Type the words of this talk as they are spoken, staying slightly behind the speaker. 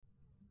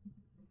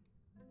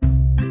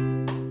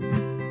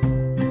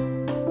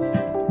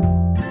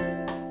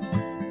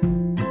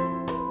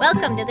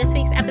Welcome to this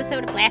week's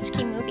episode of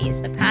Latchkey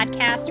Movies, the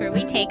podcast where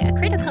we take a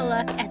critical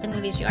look at the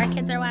movies your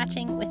kids are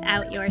watching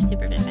without your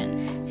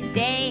supervision.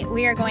 Today,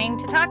 we are going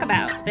to talk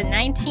about the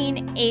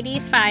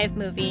 1985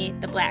 movie,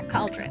 The Black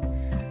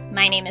Cauldron.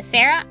 My name is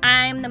Sarah.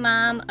 I'm the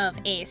mom of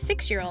a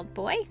 6-year-old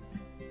boy.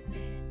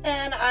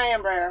 And I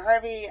am Briar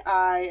Harvey.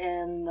 I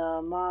am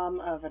the mom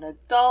of an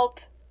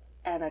adult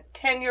and a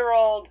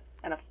 10-year-old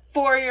and a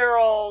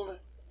 4-year-old.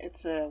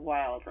 It's a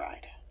wild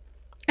ride.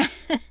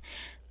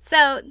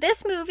 So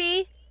this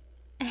movie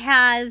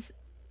I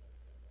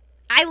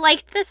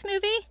liked this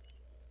movie.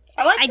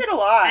 I liked it a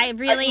lot. I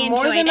really enjoyed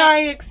it. More than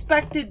I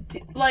expected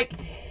to.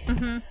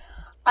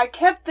 I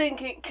kept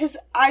thinking, because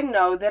I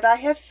know that I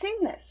have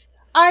seen this.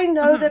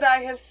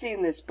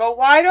 But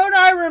why don't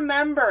I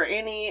remember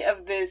any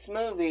of this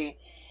movie?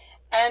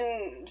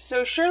 And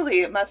so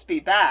surely it must be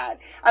bad.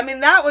 I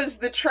mean, that was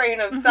the train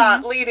of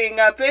thought leading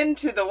up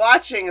into the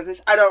watching of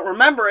this. I don't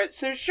remember it,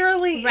 so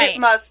surely it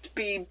must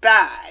be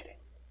bad.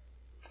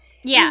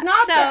 Yeah, it's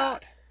not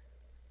bad.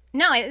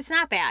 No, it's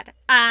not bad.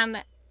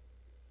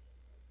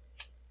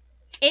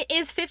 It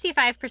is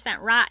 55%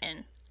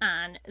 rotten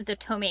on the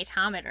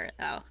tomatometer,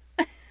 though.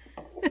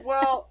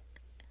 Well,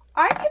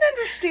 I can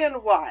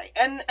understand why,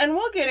 and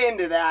we'll get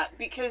into that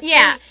because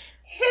there's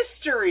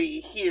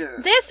history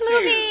here. This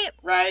movie,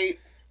 right?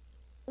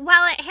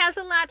 While it has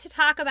a lot to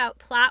talk about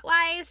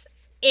plot-wise,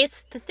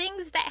 it's the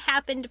things that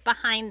happened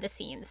behind the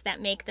scenes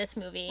that make this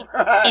movie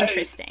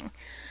interesting.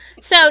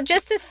 So,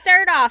 just to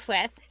start off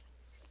with,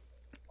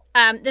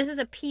 this is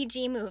a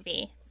PG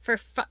movie for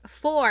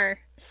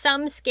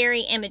some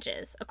scary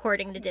images,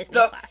 according to Disney+.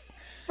 The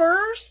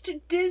first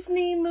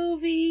Disney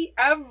movie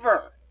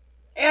ever.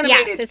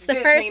 Animated yes, it's the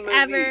Disney first movie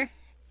ever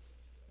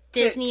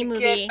Disney movie.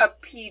 To get a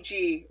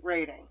PG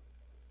rating.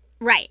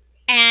 Right.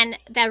 And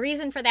the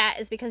reason for that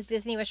is because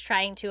Disney was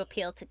trying to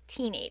appeal to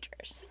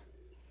teenagers.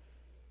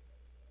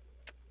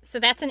 So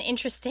that's an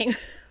interesting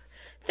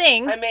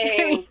thing. I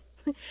mean...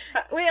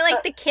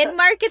 the kid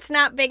market's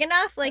not big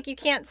enough? Like, you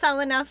can't sell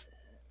enough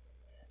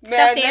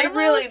stuffed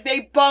animals?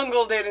 They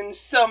bungled it in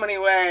so many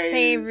ways.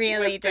 They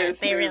really did.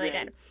 They really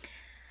did.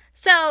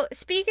 So,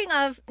 speaking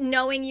of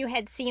knowing you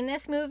had seen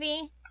this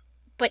movie,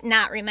 but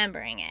not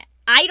remembering it,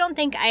 I don't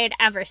think I had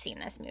ever seen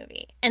this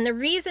movie. And the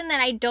reason that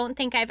I don't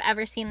think I've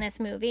ever seen this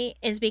movie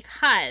is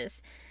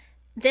because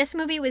this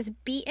movie was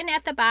beaten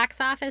at the box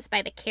office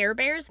by the Care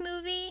Bears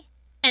movie.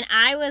 And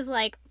I was,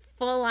 like,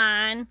 full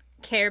on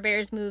Care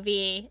Bears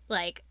movie,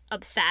 like,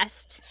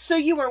 obsessed. So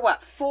you were,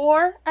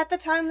 4 at the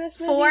time this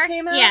movie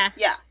came out?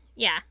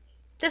 Yeah.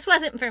 This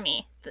wasn't for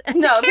me. The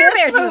no, Care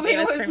this Bears movie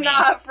was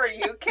not for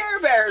you. Care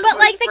Bears but,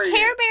 was like, for the you.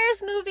 Care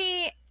Bears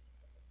movie,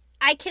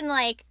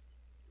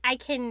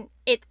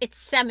 it's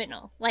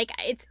seminal. Like,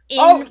 it's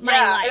in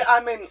my life.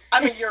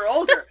 I'm a year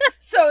older.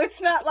 So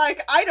it's not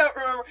like I don't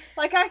remember.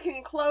 Like, I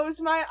can close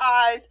my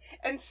eyes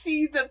and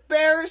see the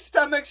bear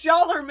stomachs.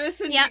 Y'all are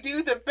missing me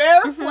do the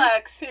bear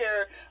flex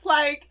here.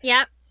 Like,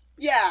 yeah.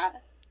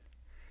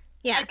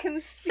 I can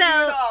see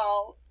it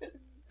all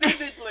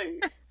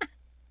vividly.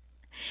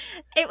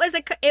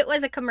 It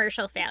was a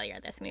commercial failure,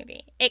 this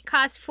movie. It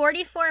cost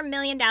 $44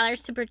 million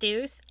to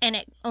produce, and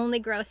it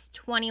only grossed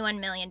 $21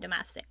 million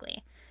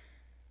domestically.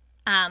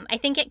 I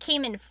think it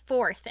came in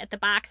 4th at the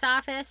box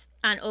office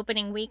on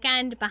opening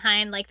weekend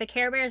behind, like, the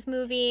Care Bears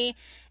movie.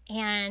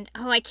 And,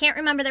 I can't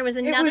remember. There was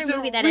another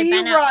movie that had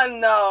been out. It was a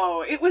rerun,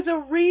 though. It was a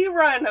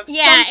rerun of something.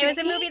 Yeah, it was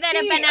a movie that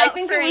had been out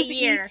for a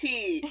year.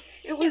 E.T.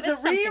 It was a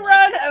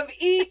rerun of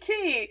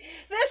E.T.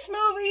 This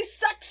movie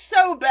sucked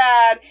so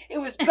bad, it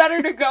was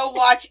better to go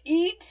watch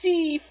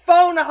E.T.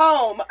 Phone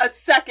Home a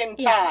second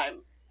time.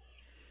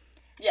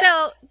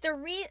 Yes. So,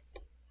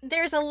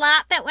 there's a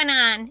lot that went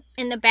on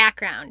in the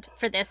background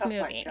for this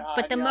movie. God,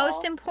 but the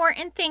most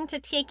important thing to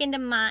take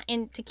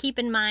to keep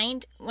in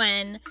mind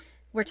when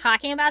we're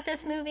talking about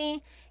this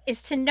movie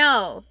is to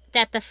know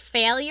that the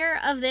failure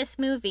of this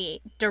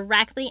movie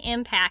directly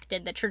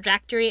impacted the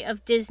trajectory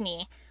of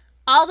Disney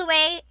all the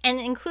way and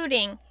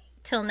including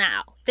till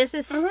now. This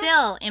is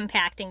still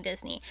impacting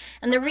Disney.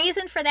 And the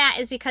reason for that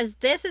is because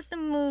this is the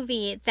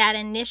movie that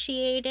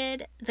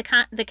initiated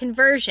the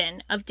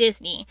conversion of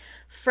Disney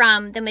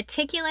from the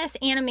meticulous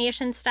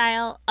animation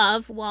style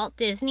of Walt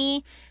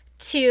Disney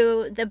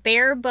to the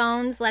bare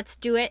bones, let's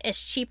do it as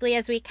cheaply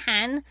as we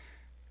can,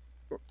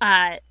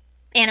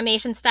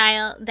 animation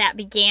style that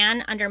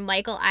began under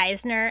Michael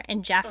Eisner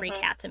and Jeffrey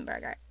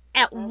Katzenberger.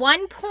 At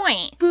one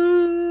point...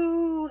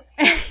 Boo!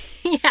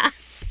 Yeah.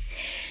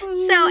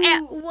 So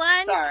at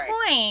one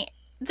point,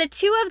 the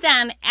two of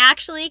them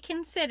actually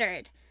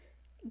considered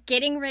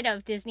getting rid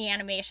of Disney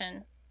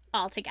animation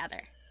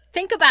altogether.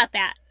 Think about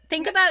that.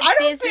 Think about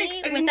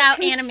Disney without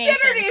animation.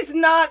 Considered is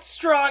not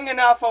strong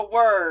enough a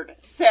word,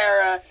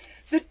 Sarah.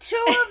 The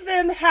two of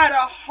them had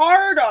a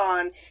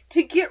hard-on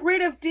to get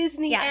rid of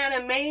Disney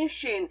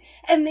animation,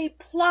 and they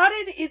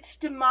plotted its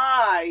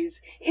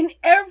demise in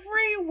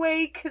every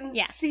way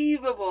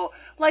conceivable.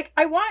 Like,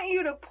 I want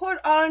you to put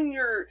on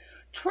your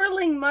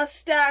twirling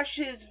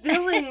mustaches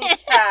villain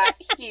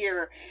cat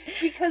here,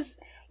 because,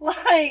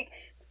 like,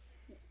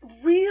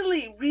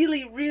 really,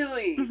 really,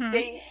 really,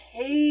 they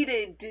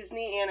hated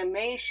Disney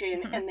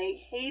animation and they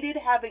hated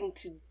having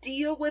to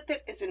deal with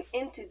it as an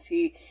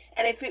entity.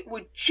 And if it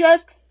would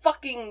just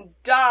fucking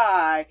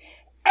die,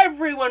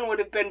 everyone would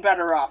have been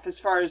better off as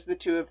far as the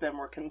two of them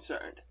were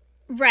concerned.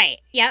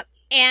 Right. Yep.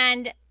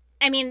 And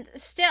I mean,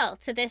 still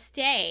to this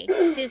day,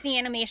 Disney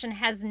animation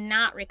has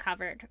not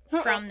recovered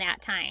from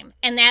that time.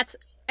 And that's,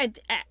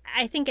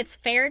 I think it's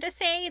fair to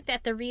say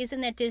that the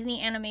reason that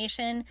Disney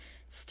animation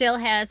still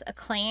has a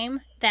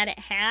claim that it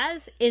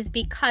has is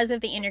because of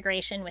the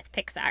integration with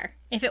Pixar.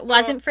 If it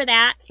wasn't for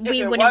that,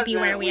 we wouldn't be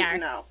where we are.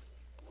 No.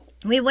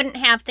 We wouldn't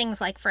have things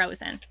like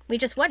Frozen. We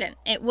just wouldn't.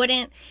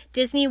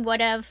 Disney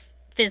would have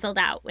fizzled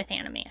out with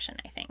animation,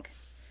 I think.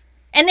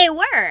 And they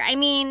were. I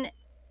mean,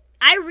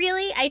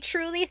 I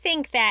truly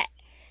think that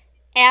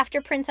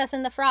after Princess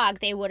and the Frog,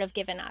 they would have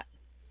given up.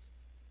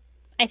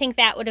 I think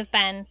that would have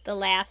been the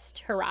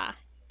last hurrah,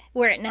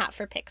 were it not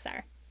for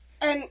Pixar.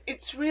 And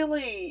it's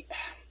really...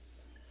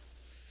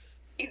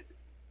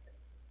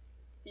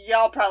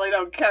 Y'all probably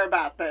don't care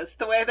about this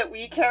the way that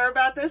we care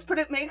about this, but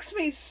it makes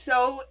me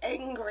so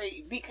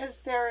angry because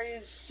there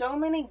is so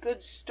many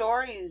good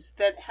stories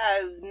that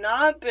have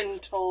not been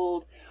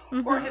told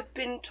or have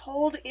been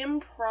told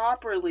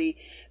improperly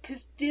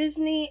because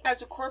Disney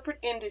as a corporate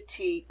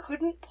entity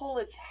couldn't pull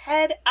its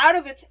head out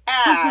of its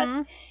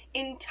ass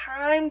in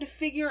time to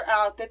figure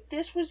out that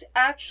this was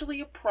actually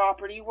a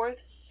property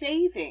worth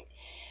saving.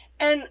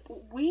 And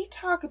we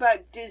talk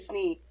about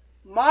Disney,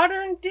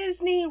 modern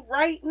Disney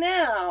right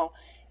now,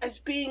 as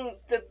being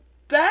the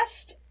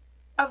best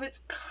of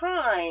its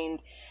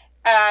kind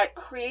at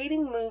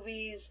creating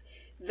movies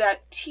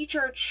that teach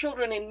our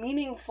children in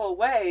meaningful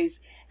ways.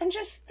 And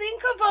just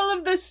think of all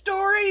of the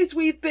stories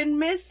we've been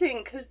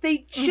missing because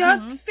they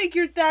just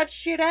figured that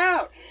shit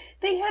out.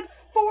 They had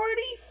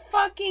 40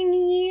 fucking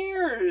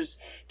years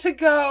to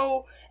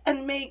go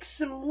and make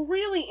some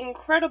really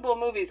incredible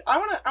movies. I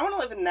want to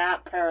live in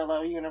that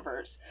parallel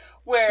universe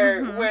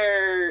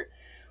where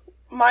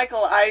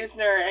Michael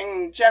Eisner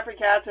and Jeffrey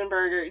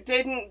Katzenberger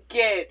didn't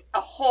get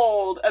a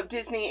hold of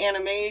Disney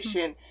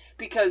animation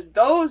because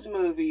those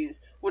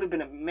movies would have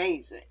been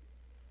amazing.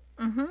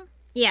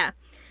 Yeah.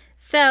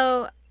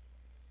 So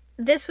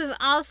this was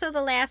also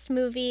the last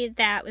movie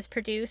that was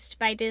produced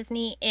by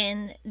Disney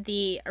in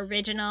the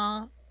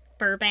original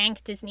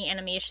Burbank Disney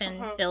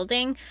Animation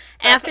building.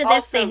 That's After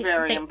also this,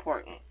 very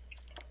important.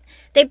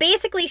 They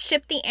basically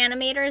shipped the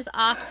animators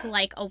off to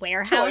like a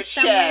warehouse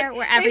somewhere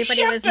where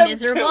everybody was them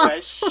miserable. To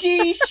a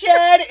she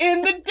shed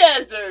in the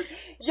desert.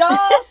 Y'all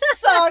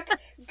suck.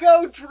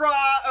 Go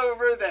draw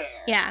over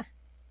there. Yeah.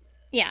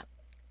 Yeah.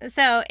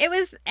 So it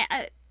was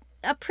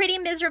a pretty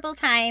miserable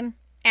time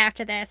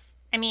after this.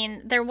 I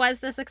mean, there was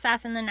the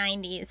success in the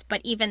 90s,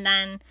 but even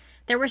then,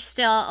 there were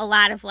still a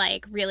lot of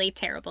like really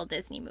terrible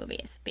Disney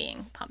movies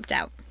being pumped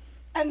out.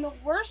 And the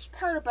worst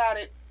part about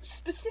it,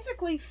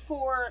 specifically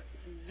for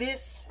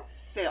this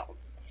film,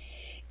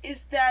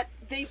 is that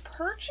they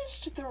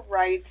purchased the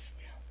rights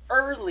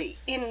early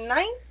in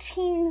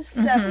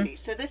 1970.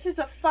 So this is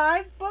a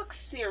 5-book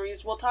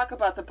series. We'll talk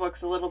about the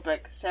books a little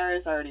bit because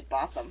Sarah's already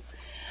bought them.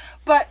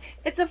 But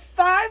it's a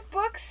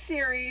 5-book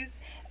series,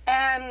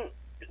 and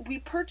Disney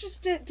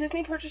purchased it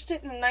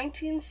in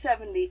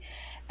 1970,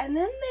 and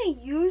then they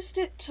used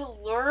it to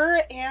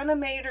lure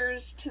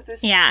animators to the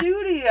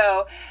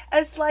studio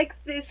as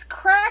like this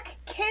crack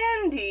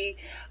candy.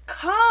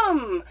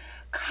 Come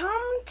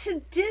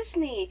to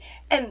Disney,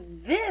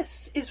 and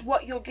this is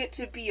what you'll get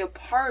to be a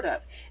part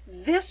of.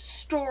 This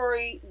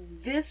story,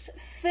 this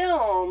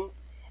film,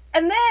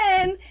 and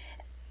then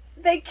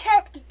they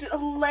kept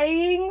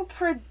delaying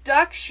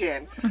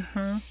production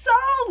so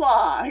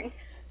long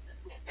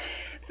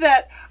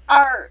that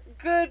our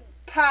good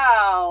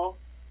pal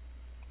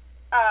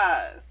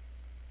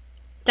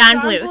Don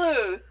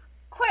Bluth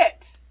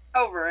quit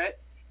over it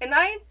in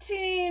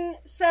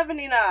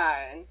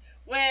 1979,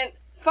 went,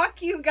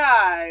 fuck you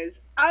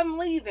guys, I'm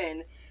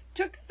leaving,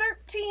 took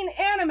 13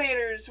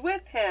 animators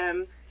with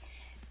him,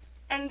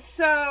 and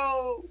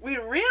so we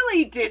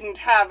really didn't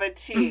have a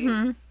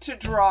team to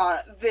draw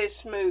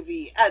this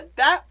movie at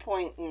that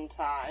point in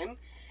time.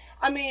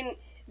 I mean,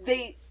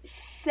 they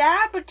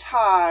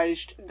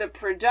sabotaged the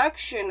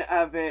production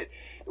of it,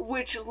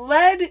 which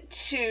led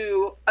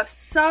to a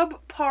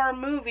subpar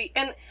movie.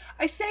 And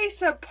I say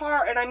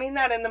subpar, and I mean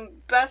that in the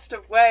best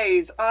of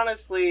ways,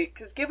 honestly,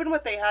 because given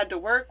what they had to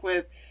work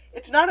with,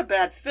 it's not a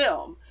bad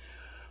film.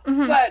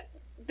 But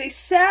they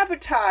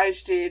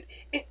sabotaged it,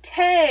 it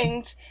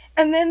tanked,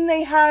 and then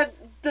they had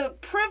the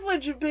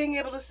privilege of being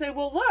able to say,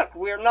 well, look,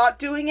 we're not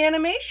doing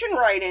animation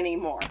right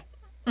anymore.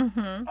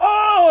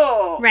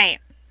 Oh! Right.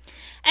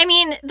 I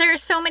mean,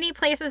 there's so many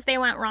places they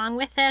went wrong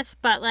with this,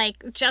 but,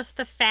 like, just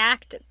the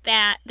fact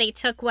that they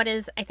took what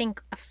is, I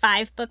think, a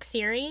 5-book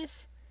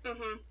series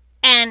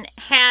and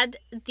had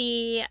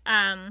the,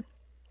 at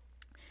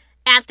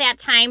that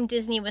time,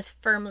 Disney was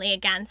firmly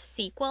against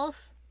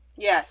sequels.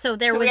 Yes. So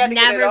there was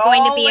never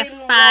going to be a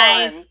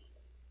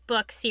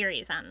 5-book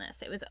series on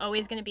this. It was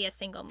always going to be a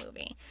single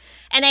movie.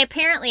 And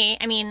apparently,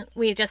 I mean,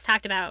 we just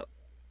talked about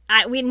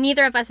we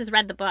neither of us has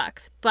read the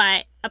books,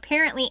 but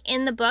apparently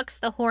in the books,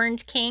 the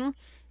Horned King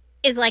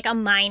is like a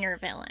minor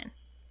villain.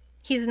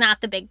 He's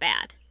not the big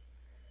bad.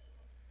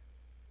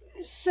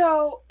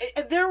 So,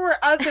 there were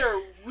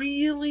other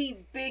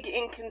really big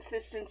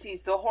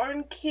inconsistencies. The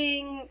Horned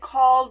King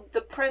called the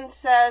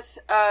princess,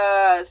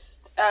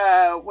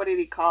 what did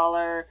he call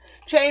her?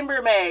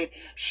 Chambermaid.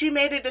 She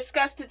made a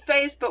disgusted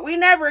face, but we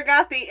never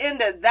got the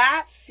end of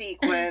that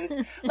sequence.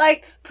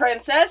 Like,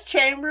 princess,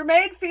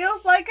 chambermaid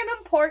feels like an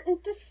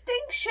important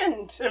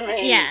distinction to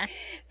me. Yeah.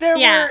 There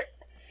were,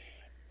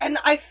 and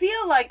I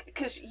feel like,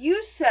 because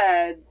you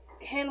said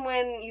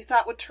Hinwen you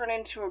thought would turn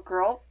into a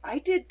girl. I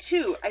did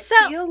too. I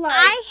feel like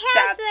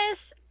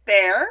that's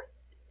there.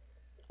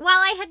 While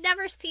I had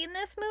never seen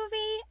this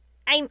movie,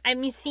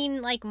 I've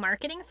seen like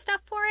marketing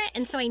stuff for it,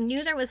 and so I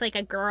knew there was like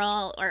a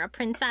girl or a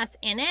princess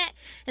in it.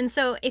 And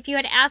so if you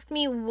had asked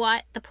me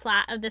what the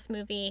plot of this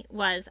movie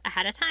was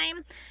ahead of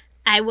time,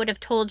 I would have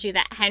told you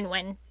that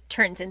Hinwen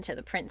turns into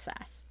the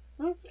princess.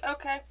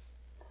 Okay.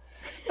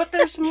 But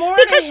there's more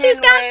because to she's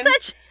Hinwen. got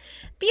such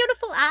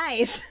beautiful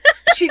eyes.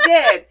 She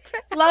did.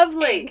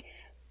 Lovely.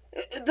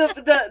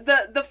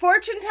 The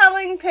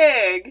fortune-telling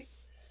pig.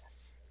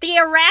 The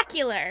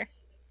oracular.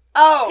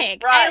 Oh,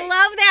 pig. right. I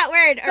love that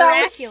word, oracular.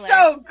 That was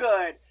so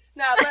good.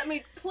 Now, let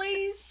me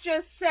please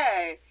just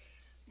say,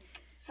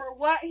 for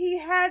what he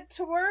had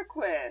to work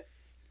with,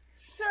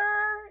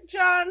 Sir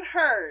John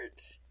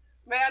Hurt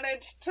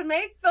managed to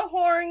make the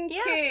Horned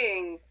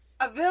King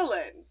a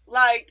villain.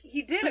 Like,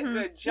 he did a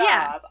good job.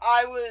 Yeah.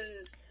 I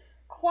was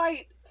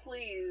quite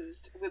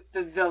pleased with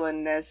the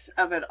villainness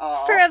of it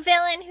all. For a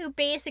villain who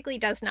basically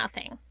does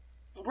nothing.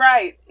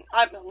 Right.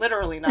 I'm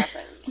literally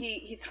nothing.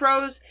 He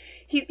throws,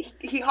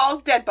 he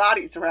hauls dead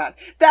bodies around.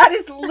 That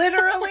is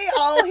literally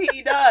all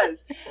he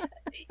does.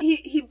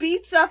 He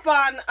beats up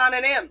on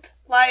an imp.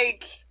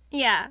 Like,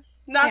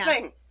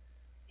 nothing. Yeah.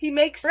 He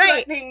makes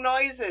threatening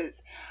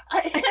noises.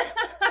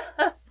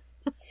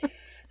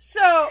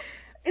 So,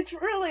 it's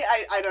really,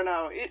 I don't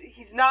know.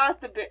 He's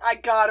not the big, I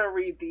gotta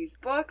read these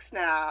books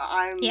now.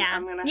 I'm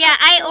gonna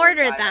I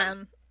ordered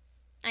them.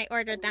 I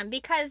ordered them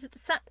because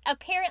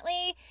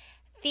apparently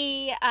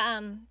the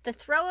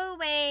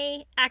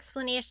throwaway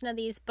explanation of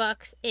these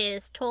books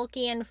is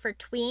Tolkien for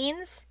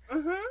tweens.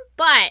 Mm-hmm.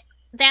 But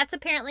that's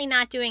apparently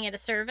not doing it a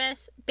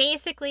service.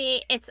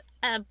 Basically, it's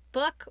a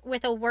book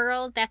with a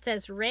world that's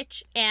as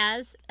rich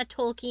as a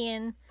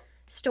Tolkien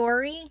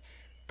story,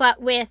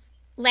 but with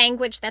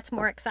language that's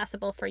more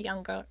accessible for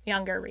younger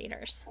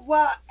readers.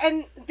 Well,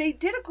 and they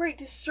did a great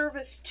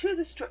disservice to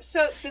the story.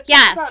 So the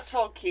thing about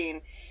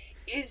Tolkien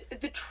is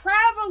the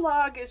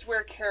travelogue is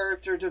where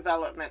character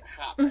development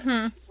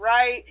happens,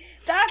 right?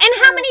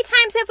 That's how many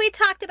times have we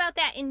talked about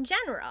that in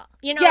general?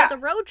 You know, the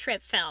road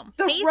trip film.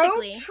 The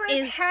road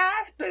trip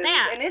happens,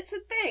 and it's a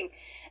thing.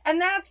 And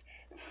that's,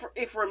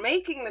 if we're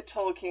making the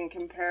Tolkien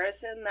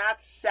comparison,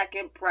 that's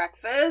Second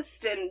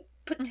Breakfast and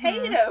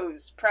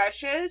potatoes,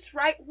 Precious,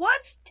 right?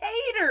 What's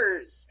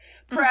taters,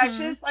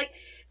 Precious? Like,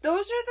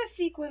 those are the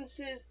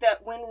sequences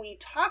that when we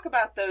talk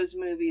about those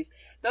movies,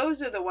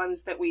 those are the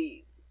ones that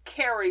we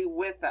carry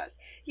with us.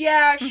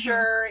 Yeah,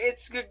 sure,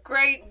 it's a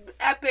great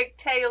epic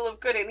tale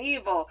of good and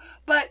evil,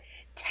 but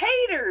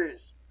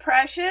taters,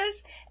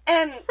 Precious,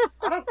 and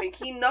I don't think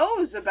he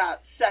knows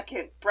about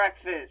Second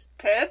Breakfast,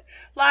 Pip.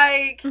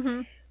 Like,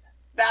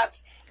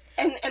 that's,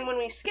 and when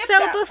we skip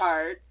that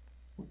part,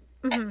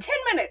 10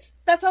 minutes,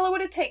 that's all it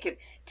would have taken.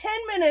 10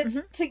 minutes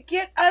to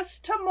get us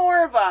to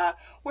Morva,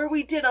 where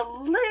we did a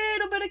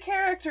little bit of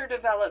character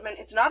development.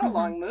 It's not a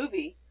long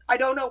movie. I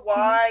don't know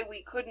why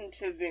we couldn't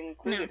have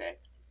included it.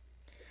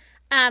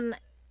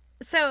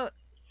 So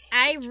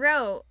I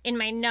wrote in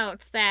my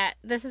notes that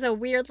this is a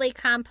weirdly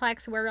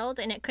complex world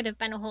and it could have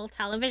been a whole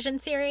television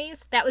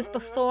series. That was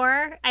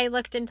before I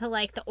looked into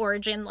like the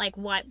origin, like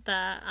what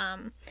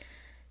the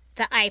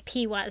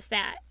IP was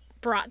that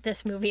brought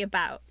this movie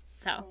about.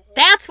 So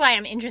that's why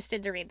I'm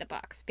interested to read the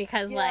books,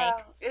 because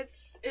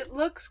it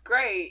looks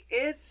great.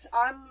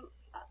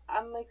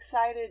 I'm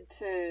excited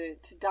to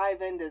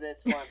dive into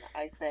this one,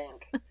 I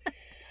think.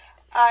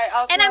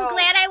 And I'm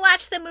glad I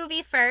watched the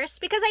movie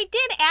first, because I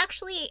did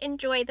actually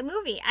enjoy the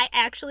movie. I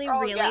actually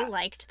really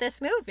liked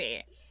this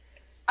movie.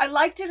 I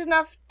liked it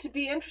enough to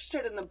be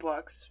interested in the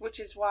books, which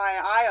is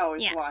why I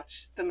always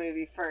watch the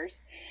movie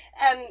first.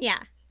 And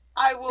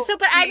I will.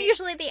 But I'm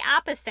usually the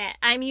opposite.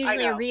 I'm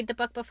usually read the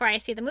book before I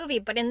see the movie.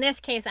 But in this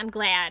case, I'm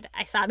glad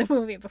I saw the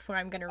movie before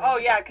I'm going to read it. Oh,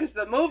 yeah, because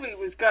the movie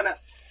was going to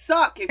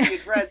suck if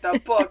you'd read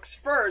the books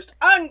first.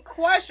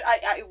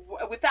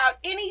 Without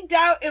any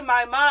doubt in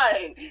my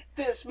mind,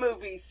 this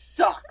movie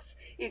sucks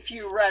if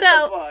you read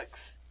the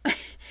books.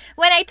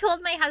 When I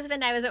told my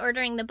husband I was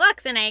ordering the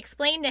books, and I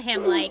explained to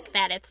him like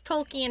that it's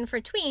Tolkien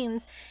for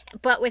tweens,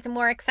 but with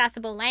more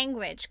accessible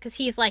language, because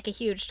he's like a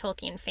huge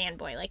Tolkien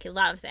fanboy, like he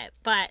loves it.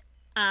 But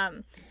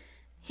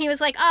he was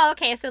like, oh,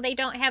 okay, so they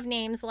don't have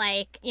names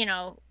like, you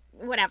know,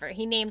 whatever.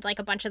 He named like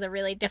a bunch of the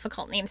really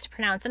difficult names to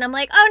pronounce, and I'm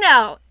like, oh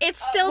no,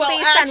 it's still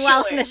based on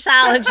Welsh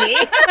mythology.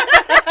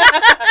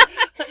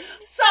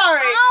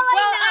 Sorry.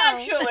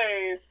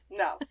 Actually,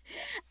 no.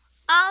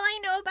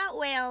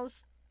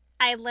 Wales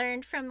I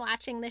learned from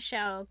watching the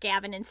show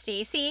Gavin and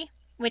Stacey,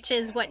 which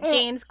is what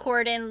James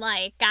Corden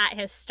got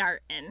his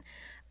start in.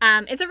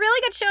 It's a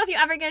really good show if you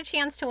ever get a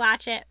chance to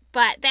watch it,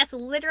 but that's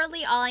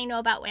literally all I know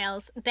about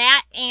Wales.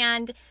 That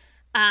and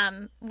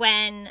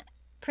when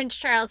Prince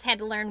Charles had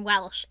to learn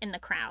Welsh in The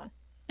Crown.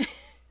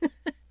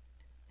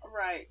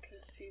 Right,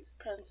 because he's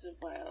Prince of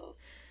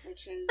Wales,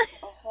 which is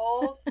a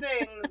whole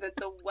thing that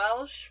the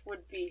Welsh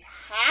would be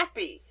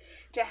happy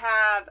to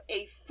have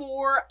a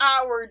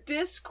 4-hour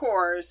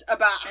discourse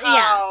about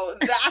how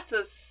that's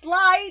a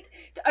slight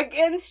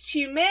against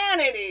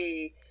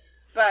humanity.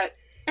 But,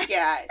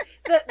 yeah,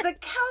 the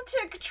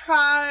Celtic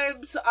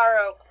tribes are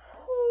a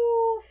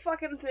whole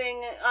fucking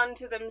thing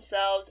unto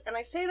themselves, and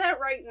I say that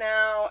right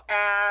now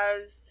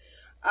as...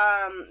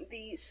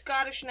 the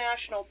Scottish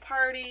National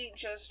Party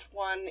just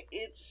won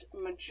its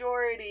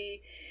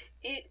majority.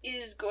 It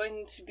is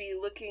going to be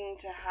looking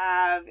to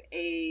have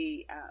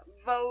a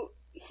vote,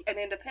 an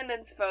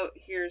independence vote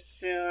here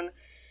soon.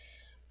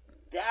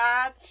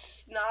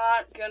 That's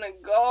not gonna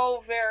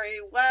go very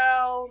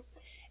well.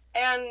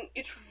 And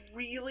it's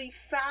really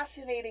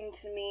fascinating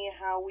to me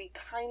how we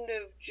kind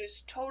of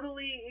just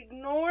totally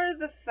ignore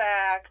the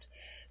fact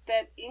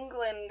that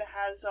England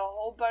has a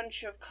whole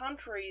bunch of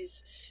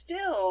countries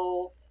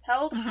still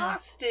held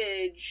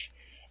hostage,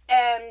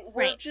 and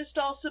we're just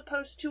all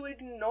supposed to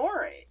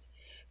ignore it.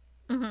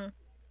 Mm-hmm.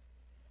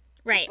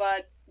 Right.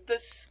 But the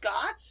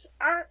Scots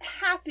aren't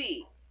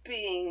happy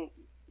being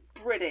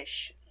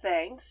British,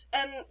 thanks,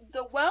 and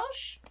the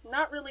Welsh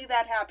not really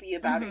that happy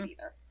about it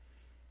either.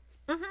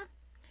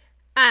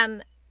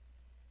 Mm-hmm.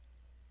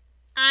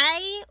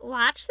 I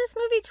watched this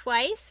movie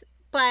twice,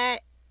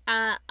 but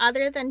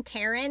other than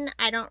Taryn,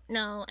 I don't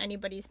know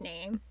anybody's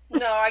name.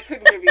 No, I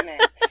couldn't give you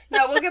names.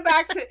 No, we'll get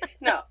back to...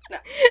 No.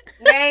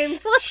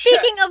 Names... Well,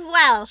 speaking of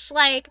Welsh,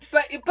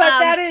 But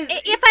that is...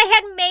 If I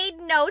had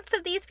made notes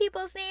of these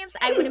people's names,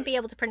 I wouldn't be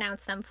able to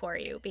pronounce them for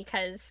you,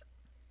 because...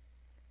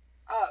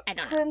 I don't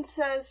know.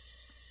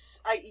 Princess...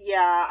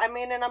 yeah, I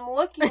mean, and I'm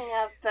looking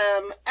at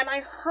them, and I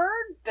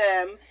heard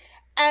them,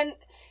 and...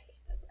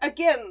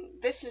 Again,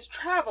 this is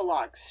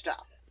travelogue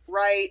stuff,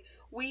 right?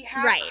 We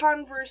have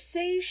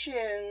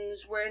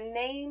conversations where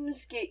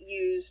names get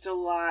used a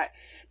lot,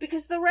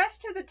 because the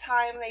rest of the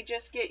time they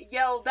just get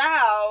yelled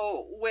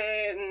out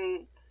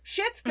when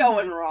shit's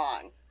going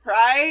wrong,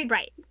 right?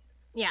 Right.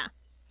 Yeah.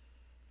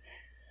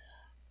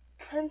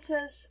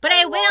 Princess But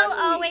I will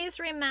always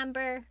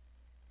remember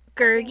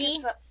Gurgi.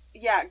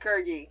 Yeah,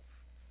 Gurgi.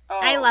 Oh,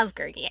 I love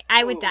Gurgi.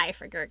 I would die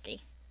for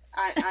Gurgi.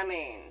 I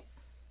mean...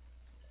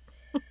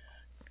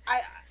 I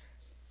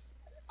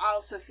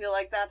also feel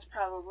like that's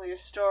probably a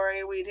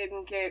story we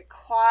didn't get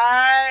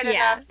quite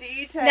enough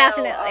detail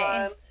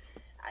on.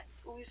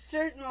 We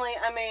certainly,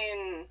 I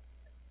mean,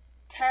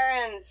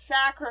 Taran's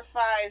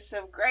sacrifice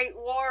of great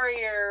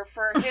warrior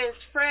for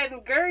his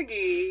friend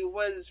Gurgi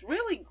was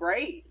really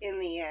great in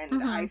the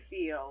end, I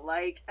feel.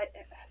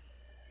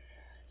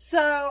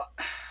 So,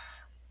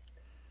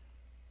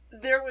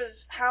 there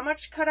was how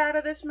much cut out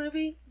of this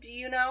movie? Do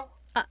you know?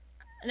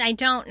 I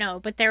don't know,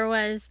 but there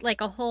was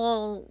a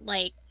whole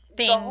thing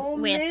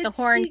with the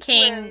Horned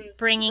King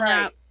bringing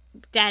up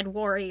dead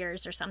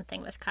warriors or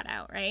something was cut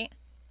out, right?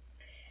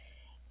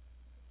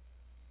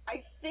 I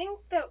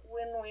think that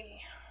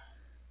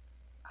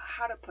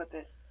how to put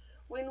this,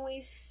 when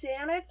we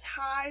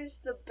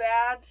sanitize the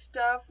bad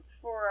stuff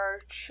for our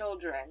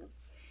children,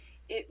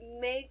 it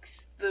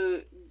makes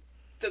the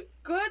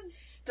good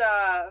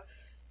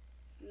stuff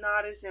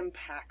not as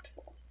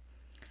impactful.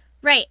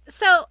 Right.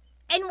 So,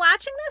 in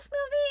watching this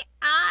movie,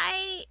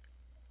 I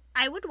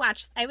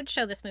would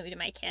show this movie to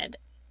my kid.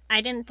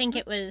 I didn't think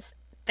it was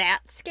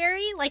that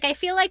scary. I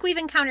feel like we've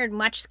encountered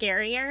much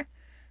scarier,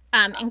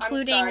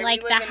 including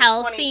the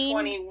hell scene.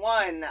 But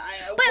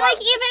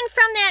even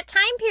from that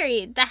time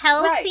period, the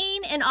hell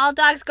scene in All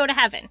Dogs Go to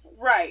Heaven.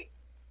 Right.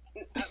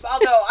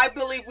 Although I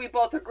believe we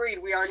both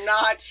agreed we are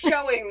not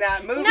showing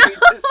that movie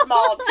to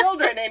small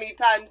children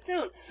anytime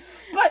soon.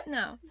 But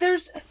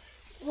there's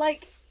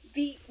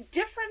the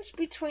difference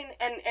between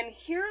and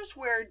here's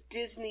where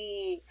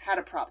Disney had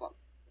a problem.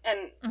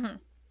 And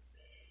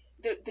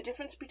the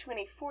difference between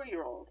a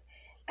 4-year-old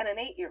and an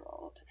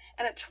 8-year-old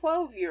and a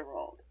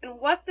 12-year-old and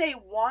what they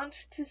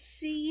want to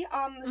see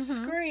on the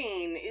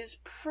screen is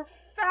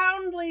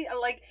profoundly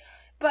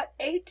but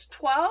 8 to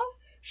 12,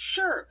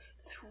 sure,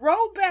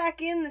 throw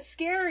back in the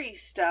scary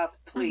stuff,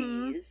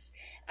 please,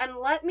 and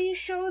let me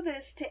show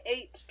this to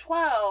 8 to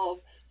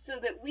 12 so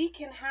that we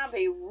can have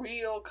a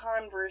real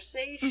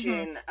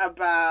conversation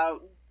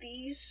about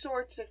these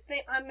sorts of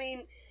things. I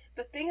mean,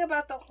 the thing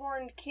about the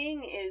Horned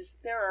King is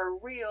there are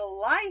real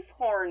life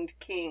Horned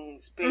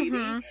Kings,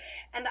 baby.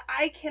 And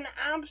I can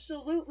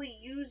absolutely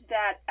use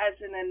that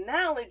as an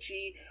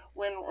analogy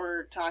when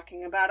we're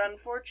talking about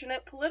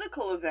unfortunate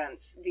political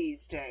events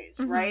these days,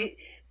 right?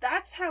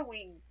 That's how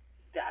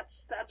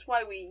that's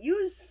why we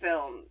use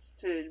films,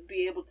 to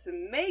be able to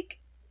make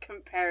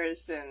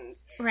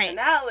comparisons,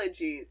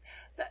 analogies.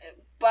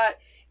 But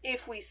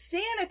if we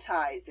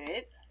sanitize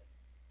it,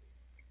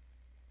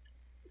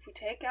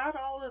 take out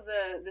all of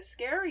the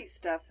scary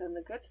stuff, then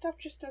the good stuff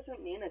just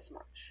doesn't mean as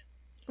much.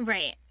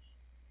 Right.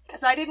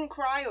 Because I didn't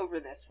cry over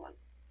this one.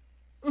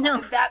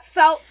 No. That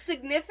felt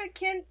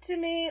significant to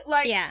me.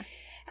 Like, yeah.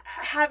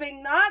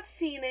 Having not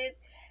seen it,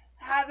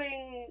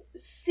 having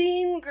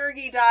seen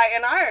Gurgi die,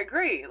 and I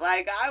agree,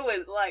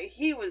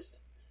 he was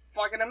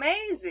fucking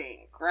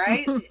amazing,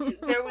 right?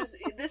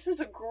 This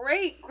was a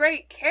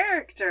great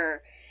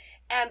character,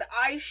 and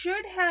I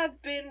should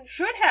have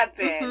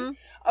been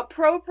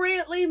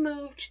appropriately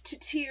moved to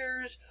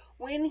tears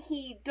when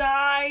he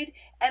died,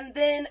 and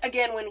then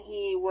again when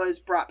he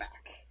was brought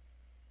back.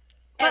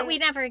 But we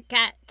never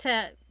got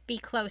to be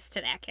close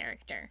to that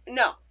character.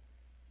 No.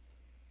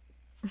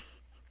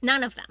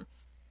 None of them.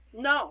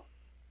 No.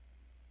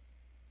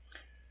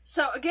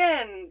 So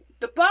again,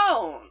 the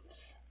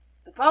bones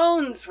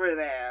were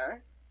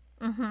there.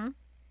 Mm-hmm.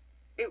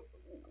 It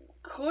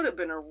could have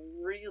been a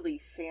really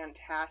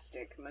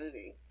fantastic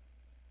movie.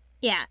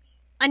 Yeah.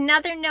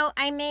 Another note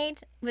I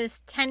made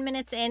was 10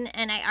 minutes in,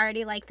 and I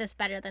already like this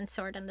better than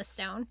Sword in the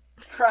Stone.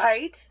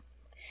 Right?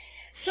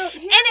 So and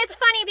it's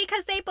funny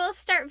because they both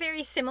start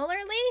very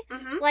similarly.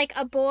 Mm-hmm. Like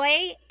a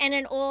boy and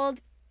an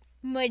old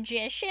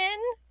magician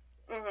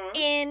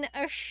in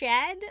a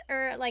shed,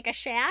 or like a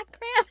shack,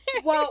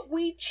 rather. Well,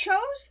 we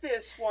chose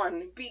this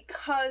one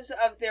because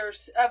of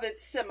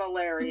its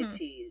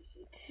similarities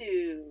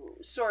to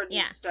Sword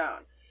and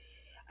Stone.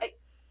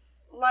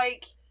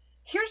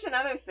 Here's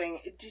another thing.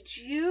 Did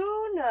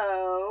you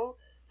know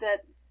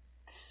that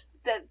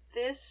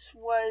this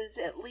was,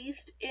 at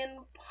least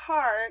in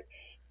part,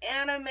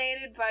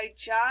 animated by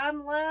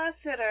John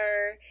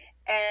Lasseter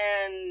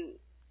and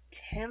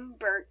Tim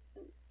Burton?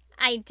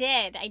 I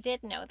did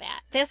know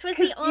that. This was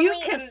the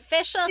only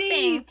official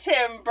thing.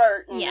 Tim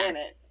Burton in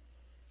it.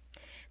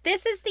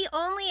 This is the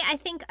only, I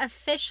think,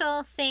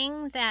 official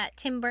thing that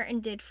Tim Burton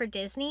did for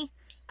Disney.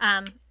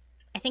 I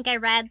think I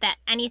read that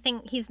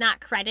he's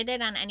not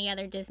credited on any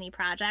other Disney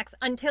projects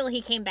until he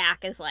came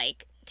back as,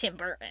 like, Tim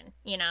Burton,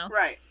 you know?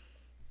 Right.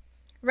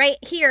 Right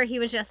here, he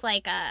was just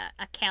like a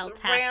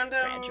Caltech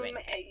graduate.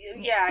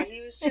 Yeah,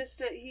 he was just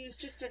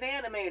an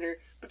animator,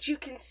 but you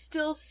can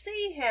still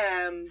see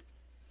him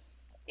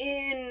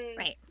in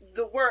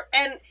the work,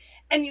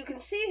 and you can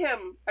see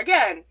him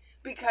again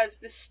because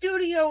the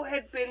studio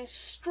had been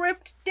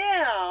stripped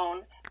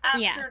down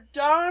after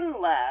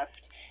Don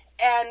left,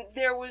 and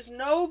there was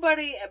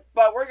nobody.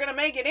 But we're gonna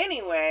make it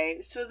anyway.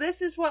 So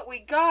this is what we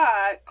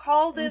got.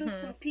 Called in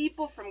some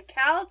people from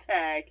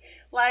Caltech,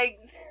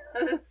 like.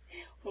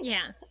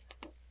 Yeah.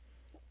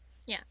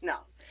 No.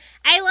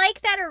 I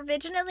like that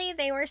originally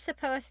they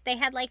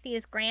had like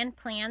these grand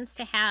plans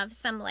to have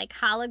some like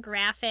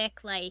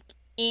holographic, like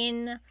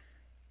in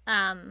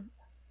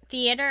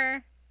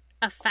theater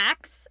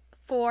effects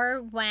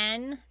for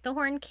when the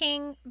Horn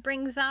King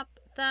brings up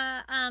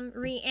the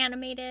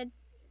reanimated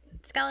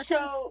skeletons.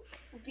 So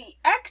the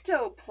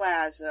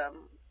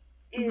ectoplasm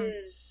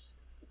is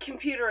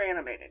computer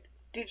animated.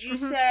 Did you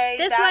say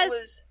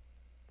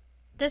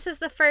This is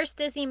the first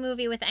Disney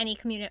movie with any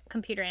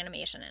computer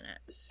animation in it.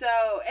 So,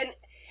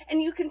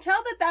 and you can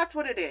tell that that's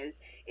what it is.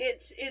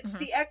 It's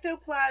the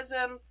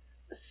ectoplasm,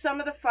 some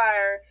of the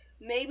fire,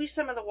 maybe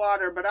some of the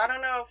water, but I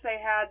don't know if they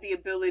had the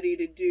ability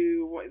to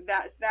do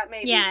that. That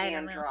may be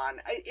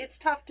hand-drawn. It's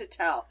tough to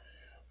tell.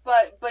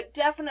 But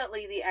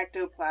definitely the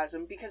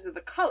ectoplasm because of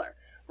the color,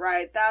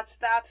 right? That's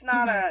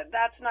not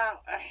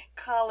a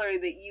color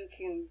that you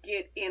can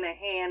get in a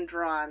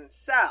hand-drawn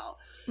cell.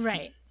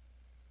 Right.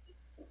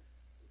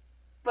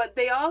 But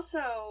they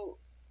also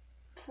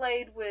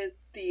played with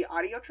the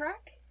audio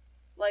track,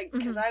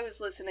 because I was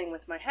listening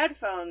with my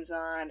headphones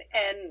on,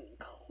 and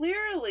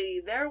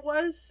clearly there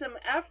was some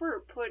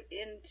effort put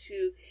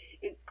into,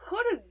 it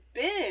could have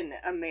been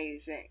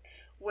amazing,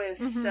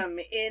 with some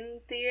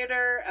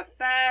in-theater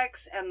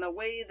effects and the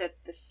way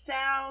that the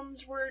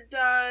sounds were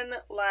done,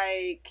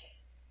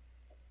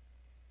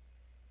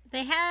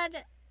 They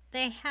had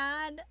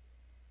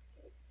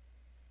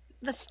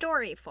the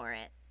story for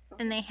it.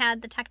 And they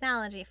had the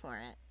technology for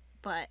it,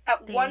 but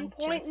at one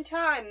point in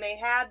time, they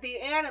had the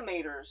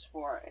animators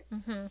for it.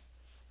 Mm-hmm.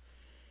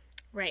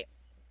 Right.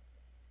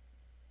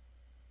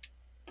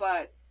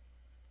 But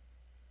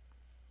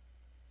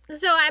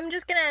so I'm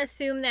just gonna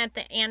assume that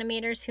the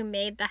animators who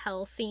made the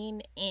hell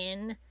scene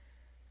in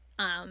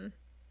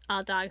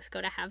All Dogs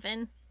Go to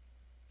Heaven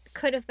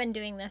could have been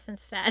doing this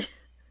instead.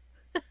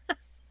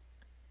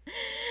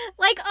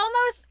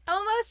 Almost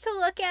to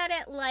look at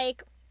it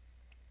like.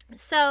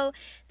 So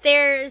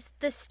there's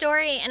this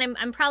story, and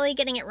I'm probably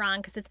getting it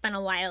wrong because it's been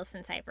a while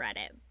since I've read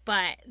it,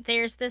 but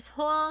there's this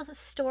whole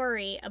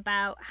story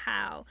about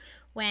how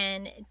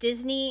when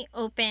Disney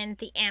opened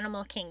the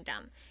Animal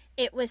Kingdom,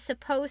 it was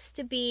supposed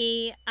to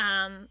be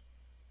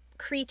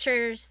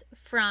creatures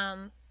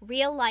from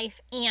real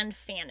life and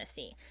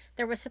fantasy.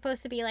 There was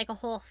supposed to be like a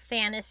whole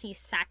fantasy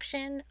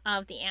section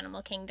of the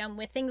Animal Kingdom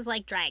with things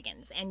like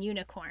dragons and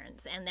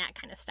unicorns and that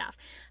kind of stuff.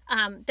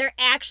 There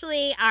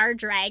actually are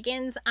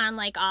dragons on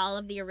like all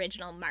of the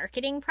original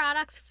marketing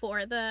products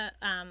for the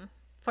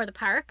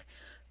park,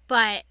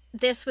 But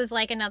this was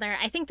like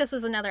I think this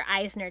was another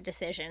Eisner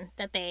decision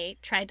that they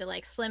tried to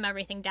like slim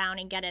everything down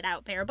and get it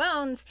out bare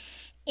bones.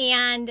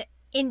 And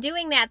in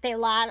doing that, they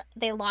lost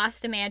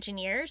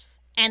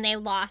Imagineers and they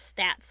lost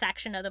that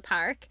section of the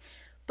park.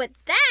 But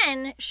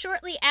then,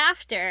 shortly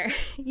after,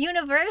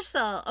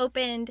 Universal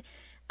opened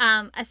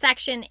a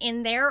section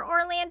in their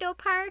Orlando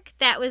park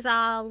that was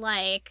all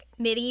like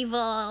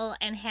medieval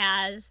and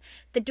has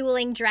the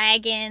dueling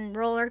dragon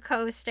roller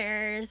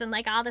coasters and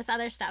like all this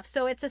other stuff.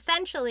 So it's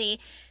essentially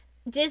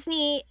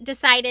Disney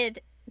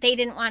decided they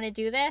didn't want to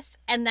do this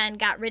and then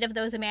got rid of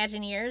those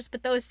Imagineers,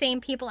 but those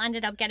same people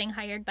ended up getting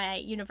hired by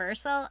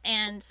Universal,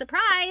 and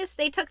surprise,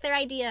 they took their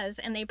ideas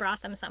and they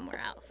brought them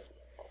somewhere else.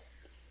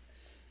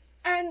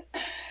 And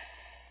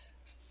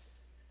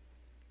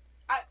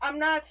I'm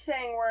not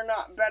saying we're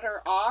not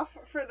better off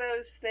for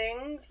those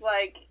things.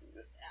 Like,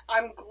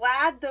 I'm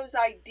glad those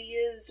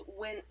ideas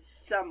went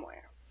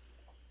somewhere.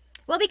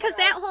 Well, because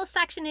that whole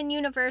section in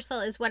Universal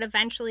is what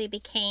eventually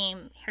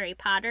became Harry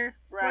Potter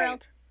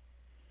World.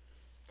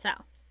 So,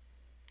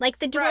 like,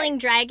 the Dueling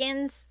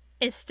Dragons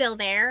is still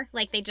there.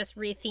 Like, they just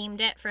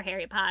rethemed it for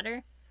Harry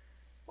Potter.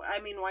 Well, I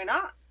mean, why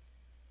not?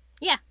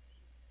 Yeah.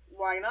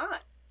 Why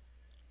not?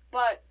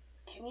 But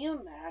can you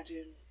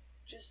imagine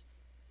just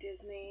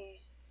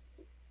Disney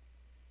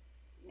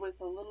with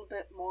a little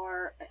bit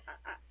more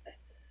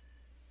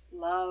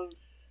love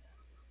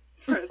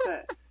for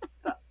the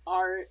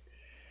art?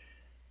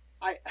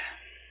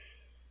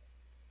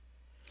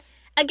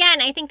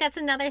 Again, I think that's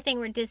another thing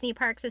where Disney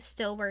Parks is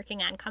still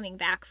working on coming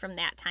back from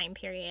that time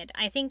period.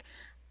 I think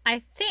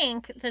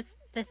the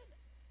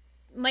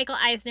Michael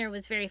Eisner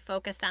was very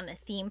focused on the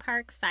theme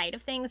park side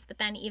of things, but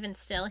then even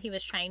still, he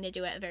was trying to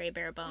do it very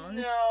bare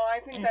bones. No, I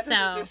think that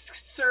does a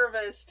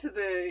disservice to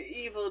the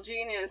evil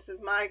genius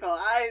of Michael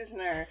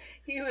Eisner.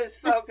 He was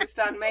focused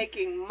on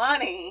making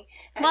money.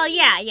 Well,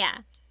 yeah.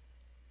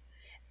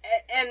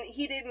 And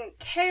he didn't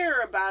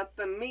care about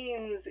the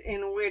means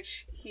in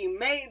which he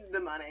made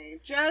the money,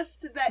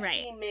 just that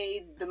he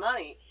made the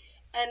money.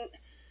 And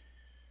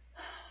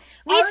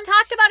we've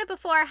talked about it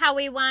before, how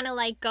we want to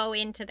like go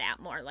into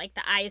that more, like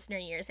the Eisner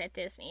years at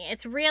Disney.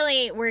 It's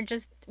really,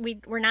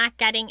 we're not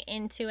getting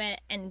into it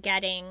and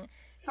getting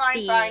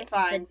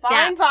the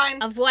depth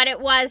of what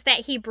it was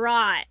that he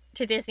brought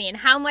to Disney and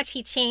how much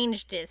he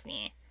changed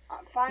Disney.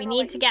 We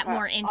need to get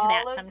more into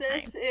that sometime.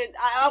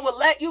 I will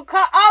let you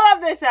cut all of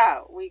this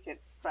out. We could,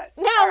 but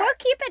no, we'll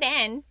keep it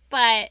in.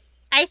 But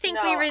I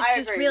think we're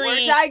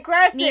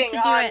digressing need to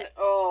do it.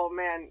 Oh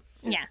man.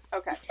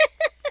 Okay.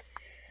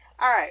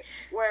 All right.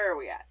 Where are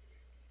we at?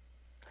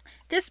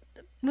 This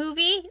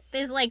movie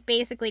is like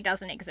basically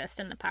doesn't exist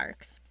in the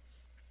parks.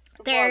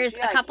 There's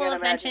a couple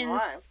of mentions.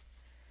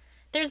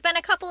 There's been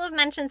a couple of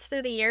mentions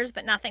through the years,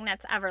 but nothing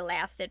that's ever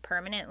lasted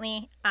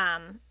permanently.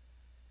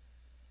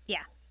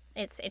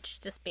 It's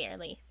just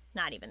barely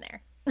not even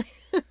there.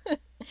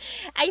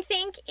 I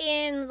think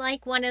in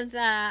like one of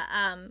the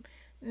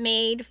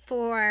made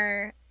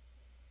for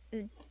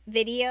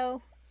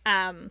video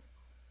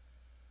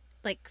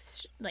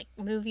like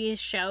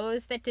movies,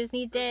 shows that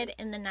Disney did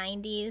in the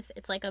 90s,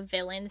 it's like a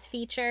villains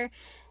feature.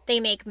 They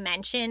make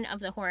mention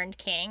of the Horned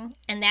King,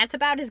 and that's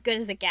about as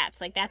good as it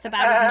gets. Like, that's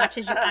about as much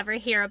as you ever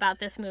hear about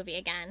this movie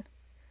again.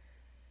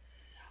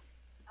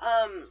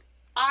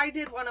 I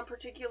did want to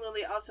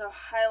particularly also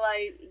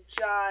highlight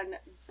John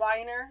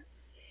Byner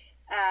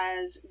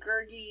as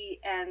Gurgi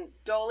and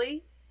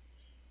Dolly.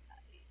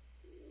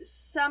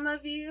 Some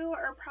of you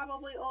are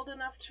probably old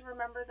enough to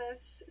remember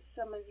this.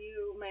 Some of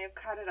you may have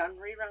caught it on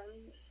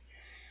reruns.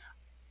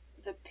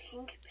 The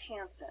Pink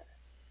Panther,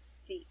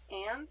 the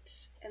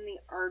Ant, and the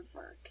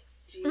Aardvark.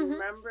 Do you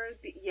remember?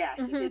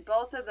 He did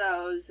both of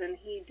those, and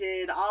he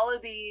did all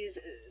of these,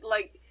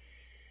 like,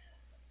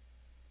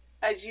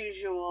 as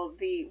usual,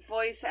 the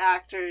voice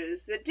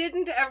actors that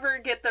didn't ever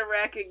get the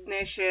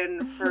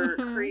recognition for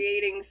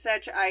creating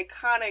such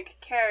iconic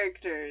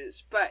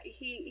characters, but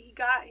he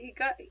got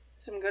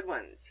some good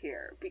ones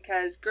here,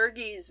 because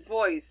Gurgi's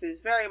voice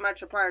is very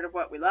much a part of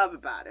what we love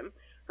about him,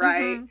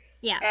 right?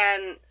 Yeah.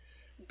 And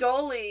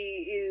Dolly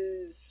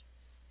is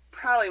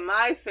probably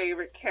my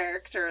favorite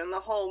character in the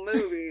whole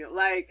movie.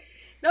 Like,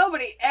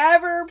 nobody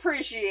ever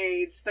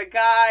appreciates the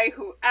guy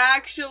who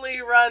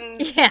actually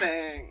runs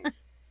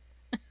things.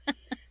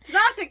 It's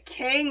not the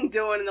king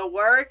doing the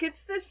work,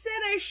 it's the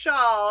seneschal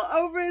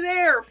over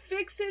there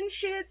fixing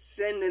shit,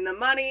 sending the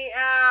money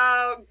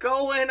out,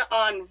 going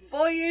on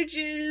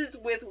voyages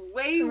with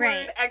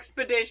wayward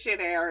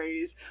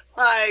expeditionaries.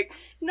 Like,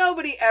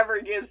 nobody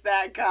ever gives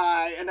that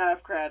guy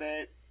enough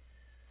credit.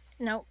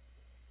 Nope.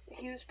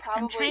 He was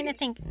probably... I'm trying to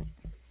think.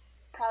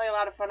 Probably a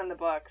lot of fun in the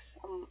books.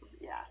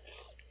 Yeah.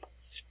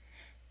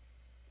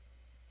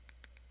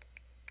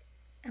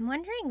 I'm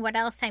wondering what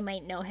else I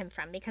might know him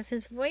from, because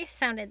his voice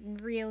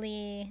sounded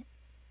really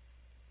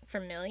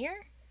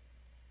familiar.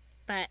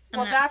 But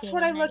that's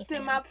what I looked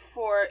him up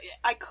for.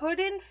 I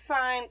couldn't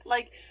find,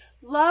 like,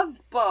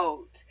 Love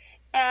Boat,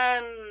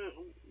 and,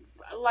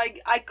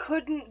 like, I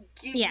couldn't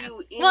give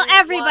you Well,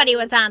 everybody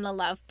was on the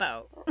Love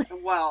Boat.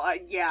 Well,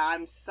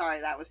 I'm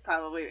sorry, that was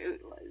probably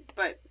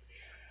but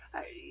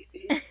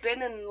he's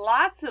been in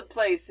lots of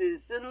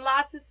places and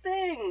lots of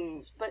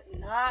things, but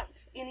not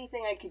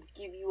anything I could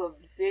give you a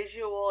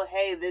visual,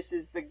 hey, this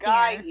is the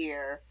guy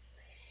here.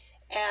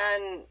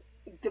 And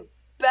the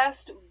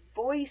best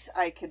voice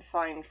I could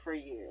find for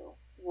you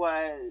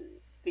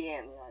was the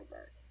Anne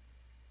Nyberg.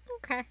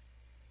 Okay.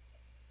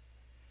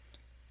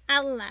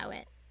 I'll allow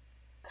it.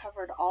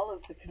 Covered all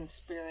of the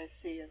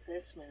conspiracy of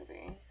this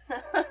movie.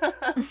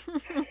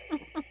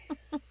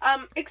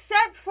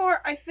 Except for,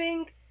 I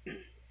think,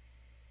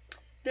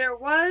 there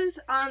was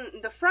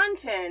on the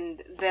front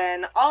end,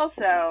 then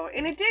also,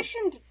 in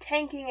addition to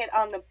tanking it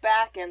on the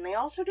back end, they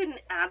also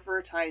didn't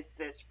advertise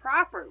this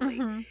properly.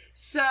 Mm-hmm.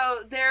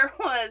 So there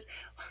was,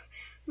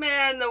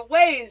 man, the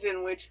ways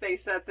in which they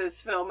set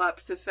this film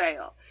up to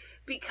fail.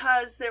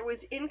 Because there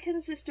was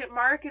inconsistent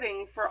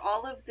marketing for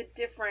all of the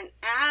different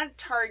ad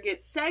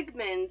target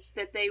segments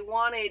that they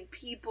wanted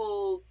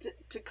people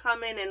to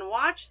come in and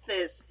watch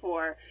this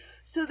for.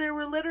 So there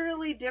were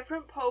literally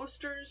different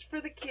posters for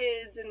the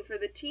kids and for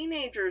the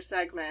teenager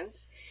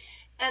segments.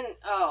 And,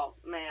 oh,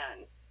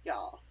 man,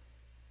 y'all.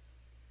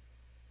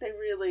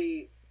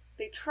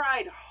 They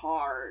tried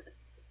hard.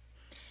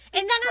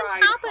 And then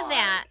on top of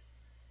that,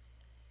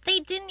 they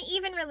didn't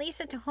even release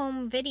it to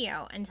home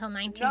video until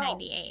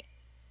 1998.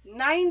 No.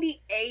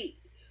 98.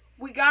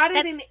 We got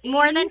it in 85.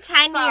 More than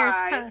 10 years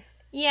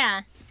post.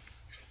 Yeah.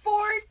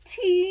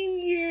 14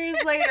 years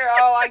later,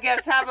 oh, I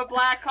guess have a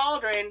Black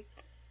Cauldron.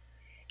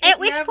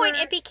 At which point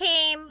it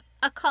became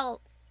a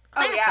cult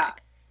classic. Oh, yeah.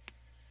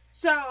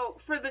 So,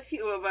 for the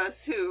few of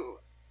us who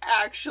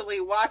actually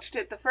watched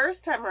it the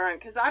first time around,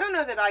 because I don't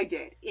know that I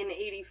did in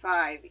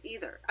 85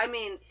 either. I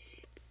mean,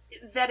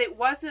 that it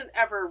wasn't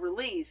ever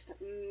released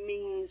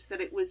means that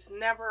it was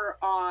never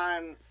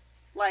on,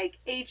 like,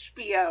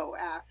 HBO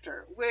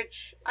after,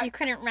 which... You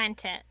couldn't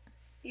rent it.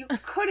 You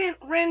couldn't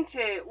rent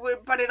it,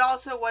 but it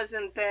also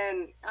wasn't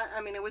then...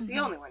 I mean, it was the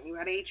only one. You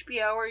had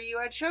HBO or you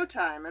had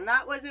Showtime, and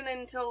that wasn't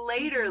until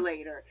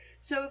later.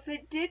 So if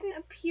it didn't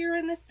appear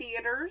in the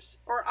theaters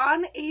or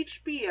on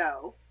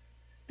HBO,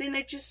 then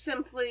it just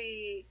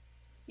simply...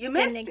 You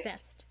missed it. Didn't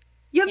exist.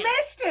 You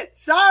missed it!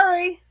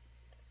 Sorry!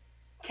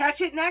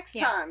 Catch it next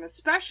time,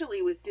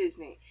 especially with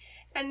Disney.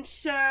 And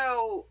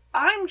so,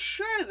 I'm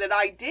sure that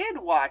I did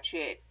watch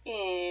it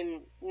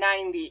in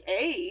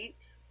 98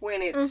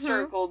 when it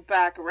circled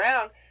back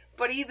around.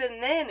 But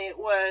even then, it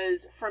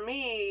was, for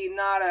me,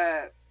 not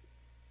a...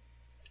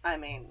 I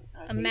mean,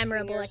 I was 18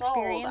 memorable years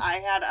experience. old. I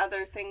had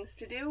other things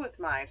to do with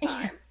my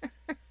time.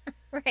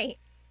 Right.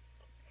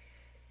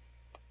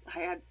 I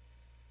had...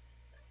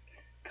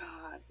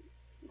 God...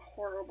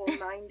 horrible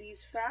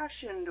 90s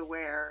fashion to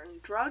wear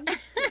and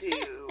drugs to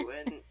do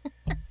and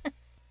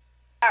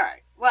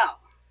alright, well,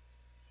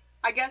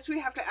 I guess we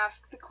have to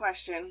ask the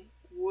question,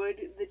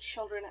 would the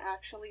children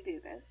actually do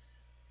this?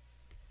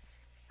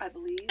 I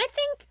believe I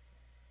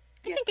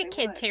think a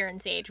kid would.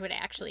 Taryn's age would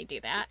actually do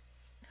that.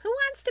 Who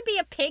wants to be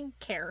a pig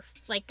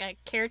like a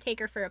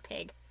caretaker for a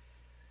pig?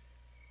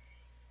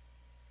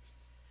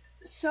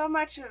 So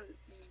much of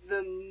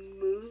the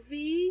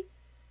movie,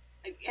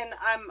 and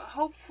I'm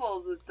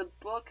hopeful that the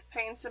book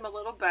paints him a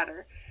little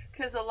better,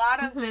 because a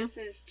lot of this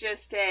is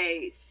just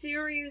a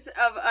series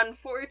of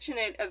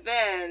unfortunate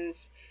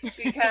events,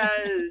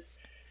 because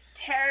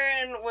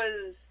Taran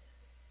was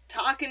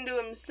talking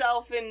to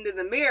himself into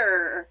the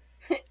mirror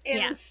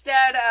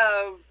instead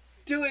of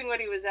doing what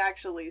he was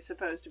actually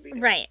supposed to be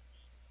doing. Right.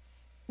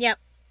 Yep.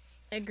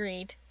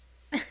 Agreed.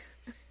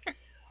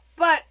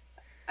 But,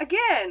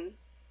 again,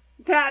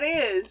 that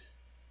is,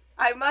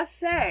 I must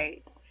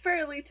say,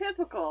 fairly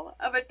typical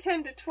of a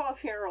 10 to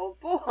 12-year-old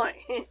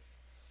boy.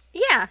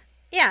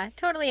 Yeah,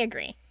 totally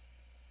agree.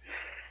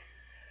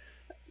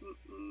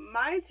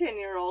 My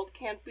 10-year-old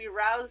can't be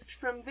roused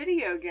from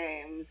video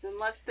games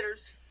unless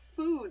there's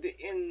food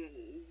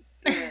in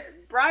the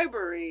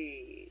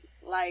bribery.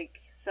 Like,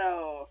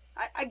 so,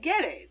 I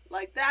get it.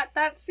 Like,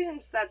 that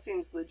seems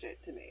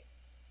legit to me.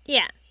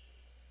 Yeah.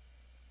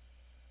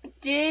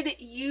 Did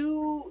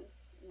you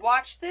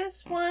watch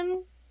this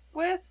one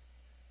with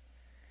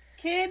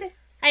kid?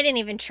 I didn't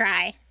even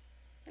try.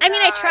 I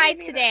mean, I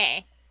tried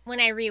today when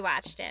I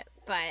rewatched it,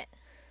 but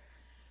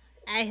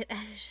I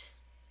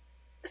just...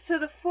 So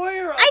the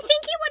 4-year-old... I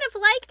think he would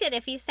have liked it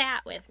if he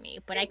sat with me,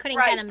 but I couldn't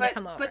get him to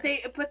come over. But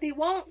they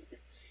won't...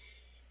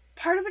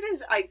 Part of it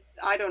is,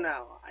 I don't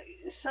know,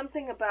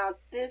 something about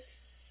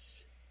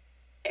this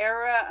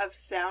era of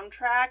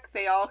soundtrack,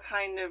 they all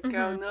kind of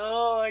go,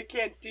 no, I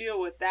can't deal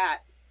with that.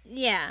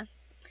 Yeah.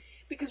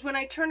 Because when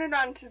I turn it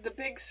on to the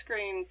big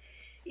screen,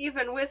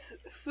 even with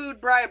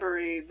food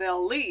bribery,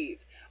 they'll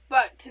leave.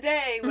 But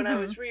today, when I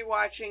was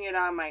rewatching it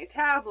on my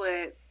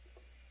tablet,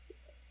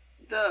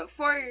 the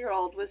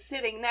 4-year-old was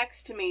sitting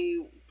next to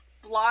me,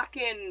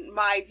 blocking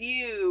my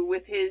view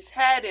with his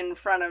head in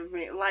front of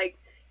me, like,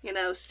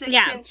 6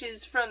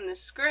 inches from the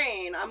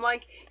screen. I'm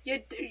like,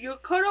 you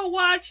could have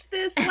watched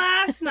this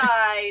last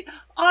night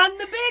on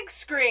the big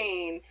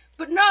screen.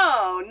 But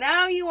no,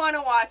 now you want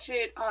to watch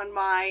it on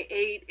my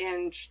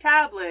 8-inch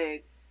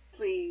tablet.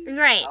 Please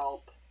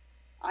help.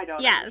 I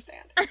don't Yes.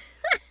 understand.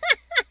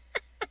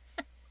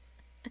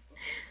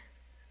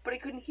 But he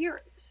couldn't hear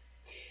it.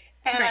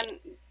 And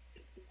Right.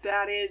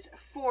 that is,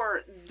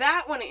 for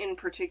that one in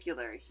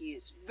particular, he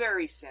is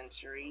very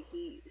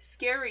sensory.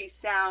 Scary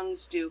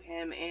sounds do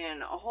him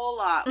in a whole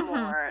lot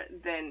more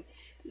than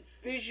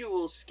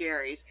visual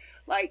scaries.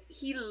 Like,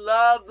 he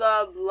loves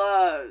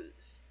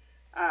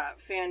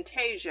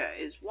Fantasia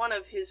is one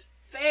of his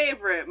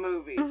favorite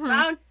movies.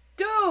 Mount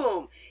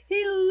Doom!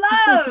 He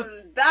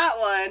loves that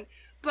one,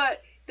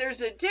 but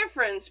there's a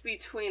difference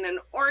between an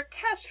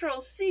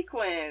orchestral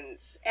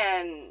sequence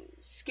and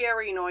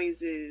scary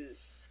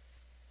noises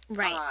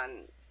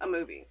on a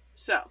movie.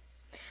 So.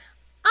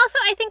 Also,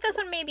 I think this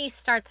one maybe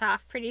starts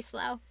off pretty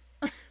slow.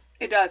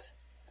 It does.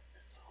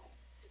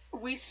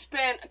 We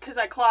spent, because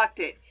I clocked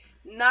it,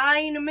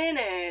 9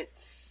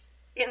 minutes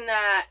in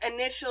that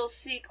initial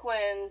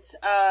sequence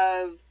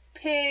of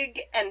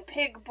Pig and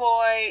Pig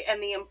Boy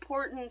and the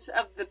importance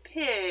of the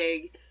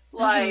pig.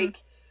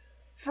 Like,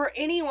 for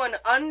anyone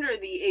under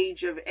the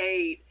age of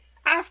 8,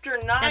 after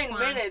 9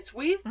 minutes,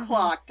 we've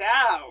clocked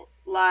out.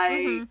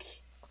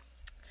 Like...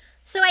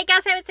 So I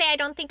guess I would say I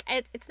don't think...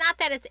 It's not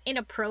that it's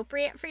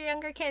inappropriate for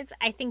younger kids.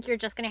 I think you're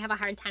just going to have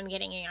a hard time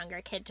getting a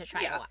younger kid to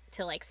try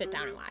to like, sit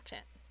down and watch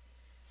it.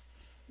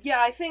 Yeah,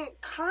 I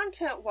think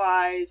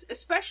content-wise,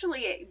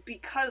 especially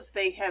because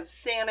they have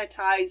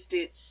sanitized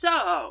it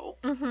so,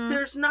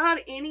 there's not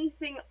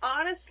anything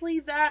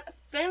honestly that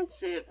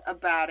offensive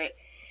about it.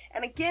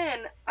 And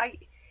again,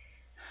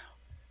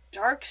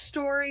 dark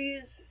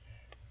stories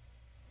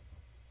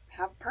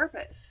have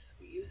purpose.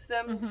 We use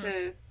them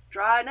to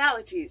draw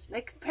analogies,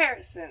 make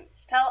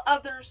comparisons, tell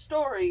other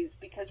stories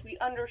because we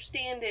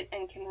understand it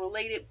and can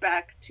relate it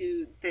back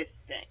to this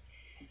thing.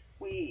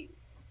 We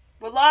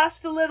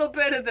lost a little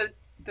bit of the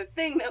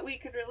thing that we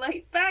could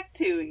relate back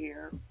to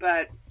here,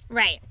 but...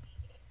 Right.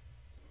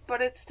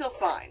 But it's still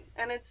fine.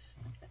 And it's...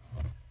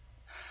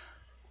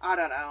 I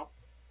don't know.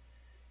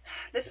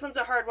 This one's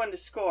a hard one to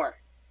score.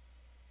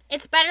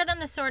 It's better than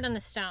The Sword and the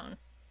Stone.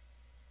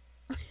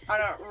 I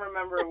don't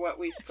remember what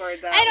we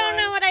scored that I don't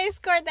know what I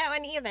scored that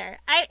one either.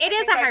 It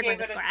is a hard one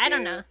to score. I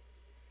don't know.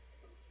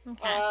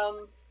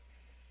 Okay.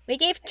 We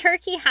gave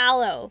Turkey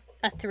Hollow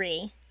a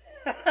 3.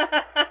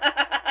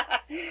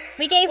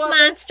 We gave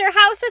Monster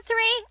House a 3.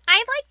 I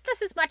liked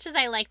this as much as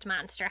I liked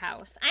Monster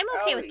House. I'm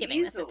okay with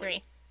giving this a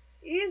 3.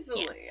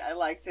 Easily. Yeah. I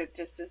liked it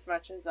just as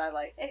much as I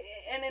liked...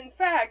 And in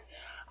fact,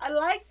 I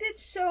liked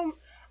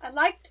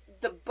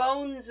the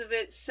bones of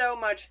it so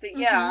much that,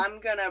 I'm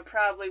gonna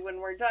probably, when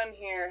we're done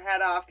here,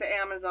 head off to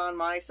Amazon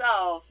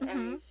myself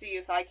and see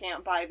if I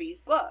can't buy these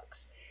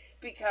books.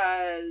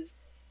 Because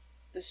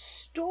the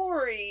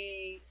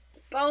story...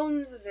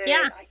 bones of it,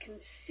 I can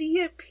see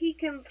it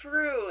peeking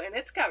through, and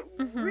it's got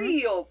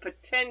real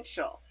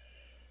potential.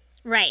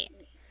 Right.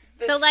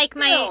 So, like,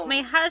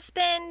 my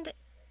husband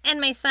and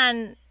my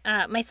son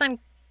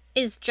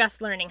is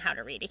just learning how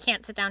to read. He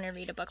can't sit down and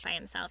read a book by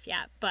himself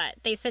yet, but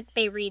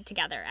they read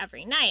together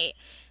every night.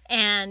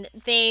 And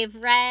they've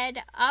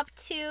read up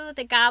to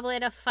the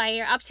Goblet of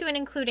Fire, up to and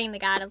including the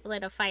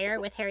Goblet of Fire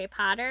with Harry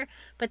Potter,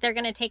 but they're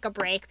going to take a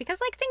break because,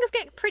 like, things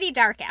get pretty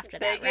dark after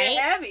that, right? They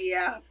get heavy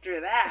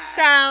after that.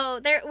 So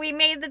we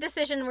made the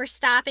decision we're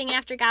stopping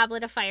after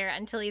Goblet of Fire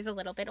until he's a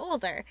little bit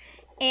older.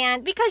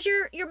 And because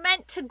you're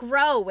meant to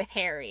grow with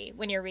Harry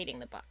when you're reading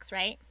the books,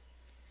 right?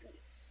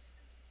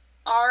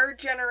 Our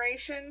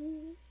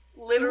generation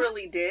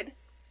literally did.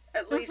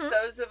 At least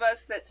those of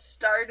us that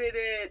started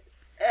it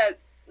at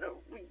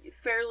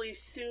fairly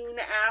soon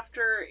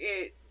after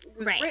it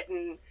was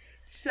written.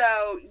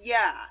 So,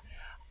 yeah.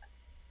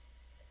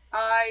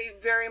 I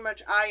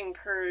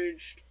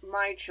encouraged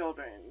my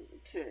children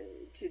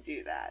to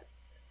do that.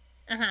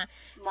 My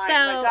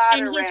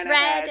daughter ran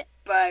ahead,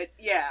 but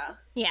yeah.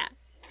 Yeah.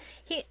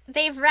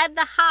 They've read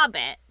The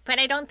Hobbit, but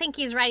I don't think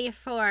he's ready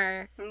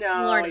for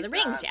Lord of the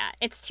Rings yet.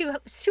 It's too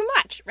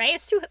much, right?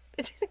 It's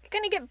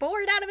gonna get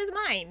bored out of his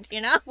mind, you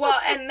know? Well,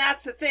 and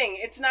that's the thing.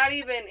 It's not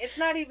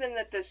even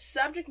that the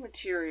subject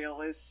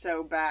material is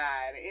so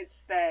bad. It's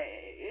that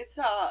it's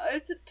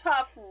a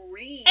tough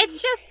read.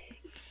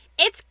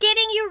 It's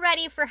getting you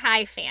ready for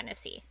high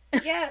fantasy.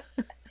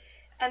 Yes.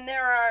 And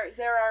there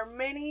are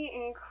many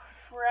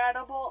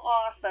incredible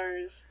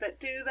authors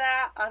that do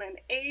that on an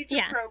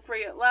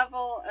age-appropriate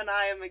level, and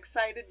I am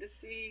excited to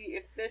see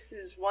if this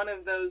is one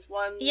of those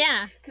ones.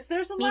 Yeah, because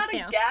there's a lot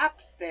of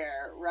gaps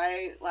there,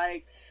 right?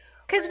 Like,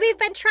 because we've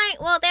been trying.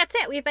 Well, that's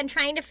it. We've been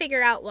trying to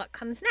figure out what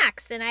comes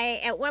next, and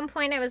at one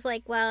point I was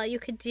like, well, you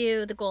could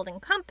do The Golden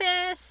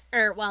Compass,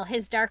 or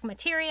His Dark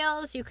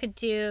Materials. You could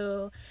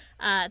do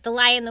The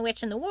Lion, the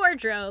Witch, and the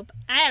Wardrobe.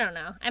 I don't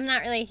know. I'm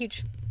not really a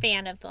huge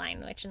fan of The Lion,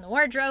 the Witch, and the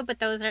Wardrobe,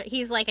 but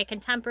he's like a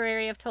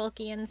contemporary of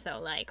Tolkien, so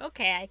like,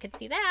 okay, I could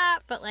see that,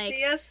 but like...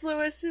 C.S.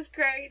 Lewis is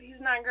great.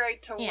 He's not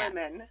great to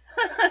women.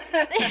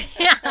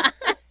 Yeah.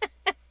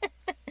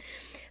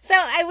 So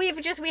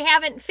we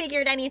haven't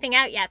figured anything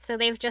out yet, so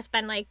they've just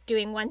been like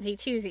doing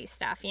onesie-twosie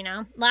stuff, you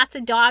know? Lots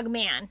of Dog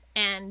Man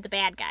and the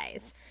bad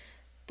guys.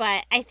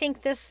 But I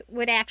think this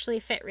would actually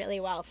fit really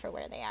well for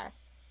where they are,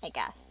 I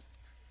guess.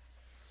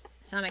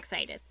 So I'm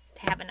excited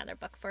to have another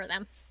book for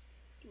them.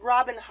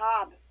 Robin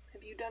Hobb.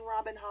 Have you done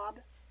Robin Hobb?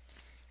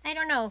 I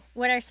don't know.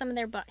 What are some of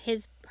their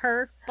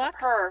her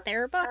books?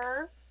 Their books?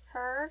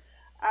 Her.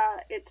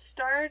 It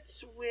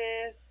starts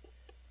with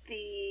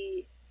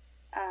the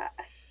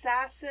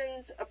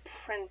Assassin's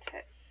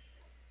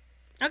Apprentice.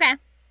 Okay.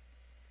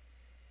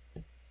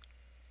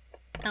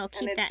 I'll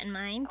keep that in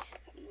mind.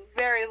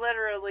 Very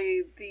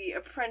literally the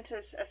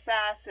apprentice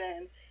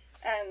assassin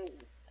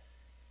and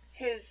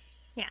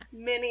his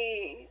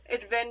many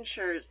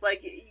adventures.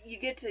 Like you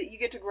get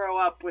to grow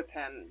up with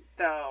him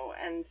though,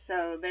 and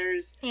so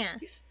there's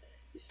you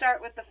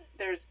start with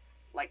there's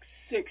like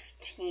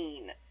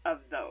 16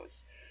 of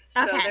those.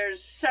 So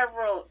there's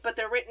several, but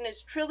they're written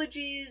as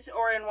trilogies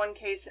or in one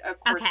case a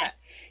quartet.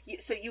 Okay.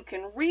 So you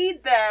can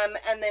read them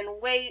and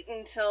then wait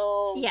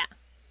until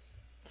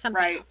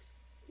something else.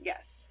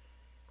 Yes.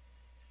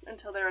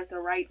 Until they're at the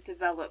right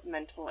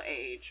developmental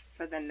age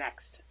for the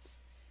next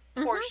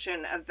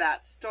portion of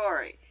that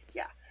story.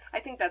 Yeah, I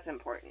think that's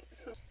important.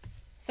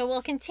 So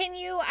we'll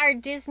continue our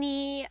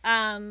Disney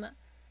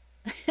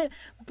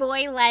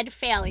boy-led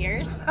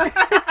failures.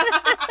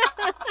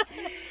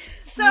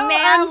 So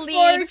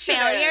man-lead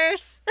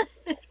failures.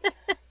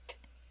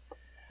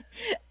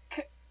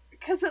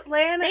 Because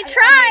Atlanta... They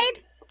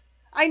tried.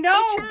 I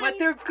know, but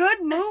they're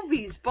good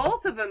movies.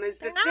 Both of them is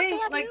the thing.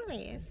 Not bad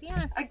movies,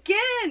 yeah.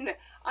 Again,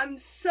 I'm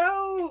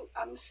so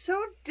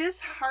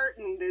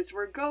disheartened as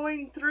we're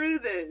going through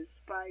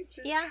this by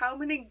just how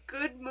many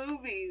good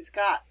movies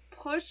got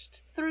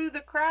pushed through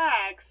the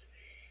cracks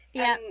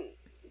and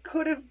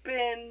could have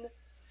been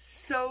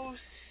so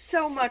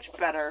much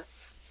better.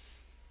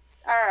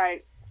 All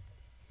right.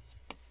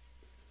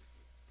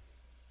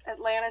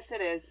 Atlantis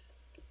it is.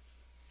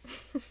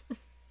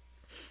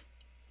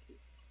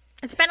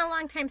 It's been a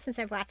long time since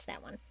I've watched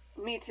that one.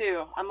 Me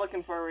too. I'm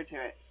looking forward to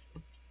it.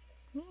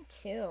 Me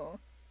too.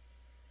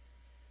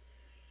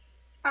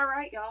 All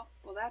right, y'all.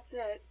 Well, that's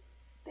it.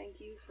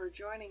 Thank you for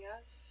joining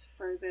us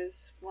for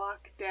this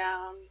walk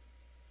down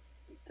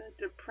the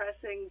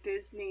depressing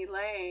Disney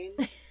lane.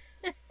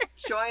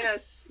 Join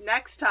us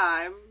next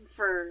time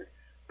for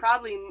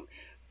probably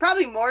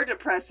more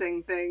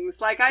depressing things.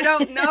 Like, I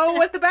don't know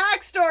what the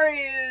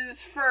backstory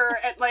is for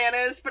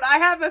Atlantis, but I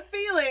have a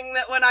feeling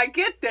that when I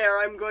get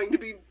there, I'm going to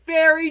be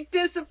very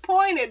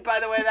disappointed by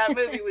the way that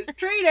movie was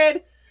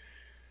treated.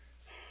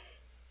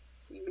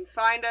 You can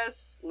find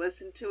us,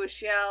 listen to a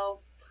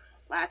shell,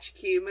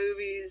 Latchkey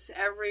Movies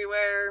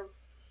everywhere.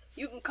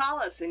 You can call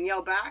us and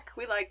yell back.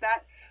 We like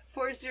that.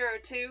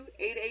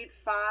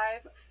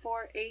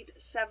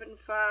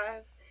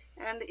 402-885-4875.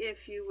 And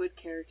if you would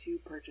care to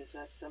purchase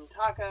us some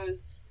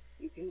tacos,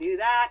 you can do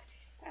that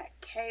at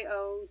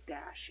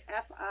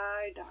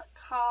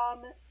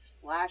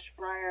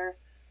ko-fi.com/Briar.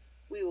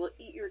 We will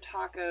eat your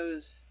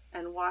tacos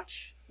and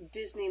watch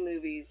Disney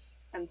movies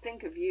and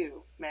think of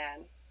you,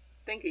 man.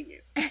 Think of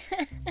you.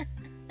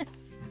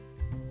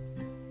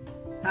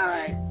 All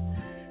right.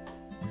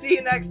 See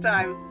you next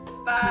time.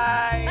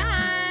 Bye.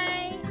 Bye.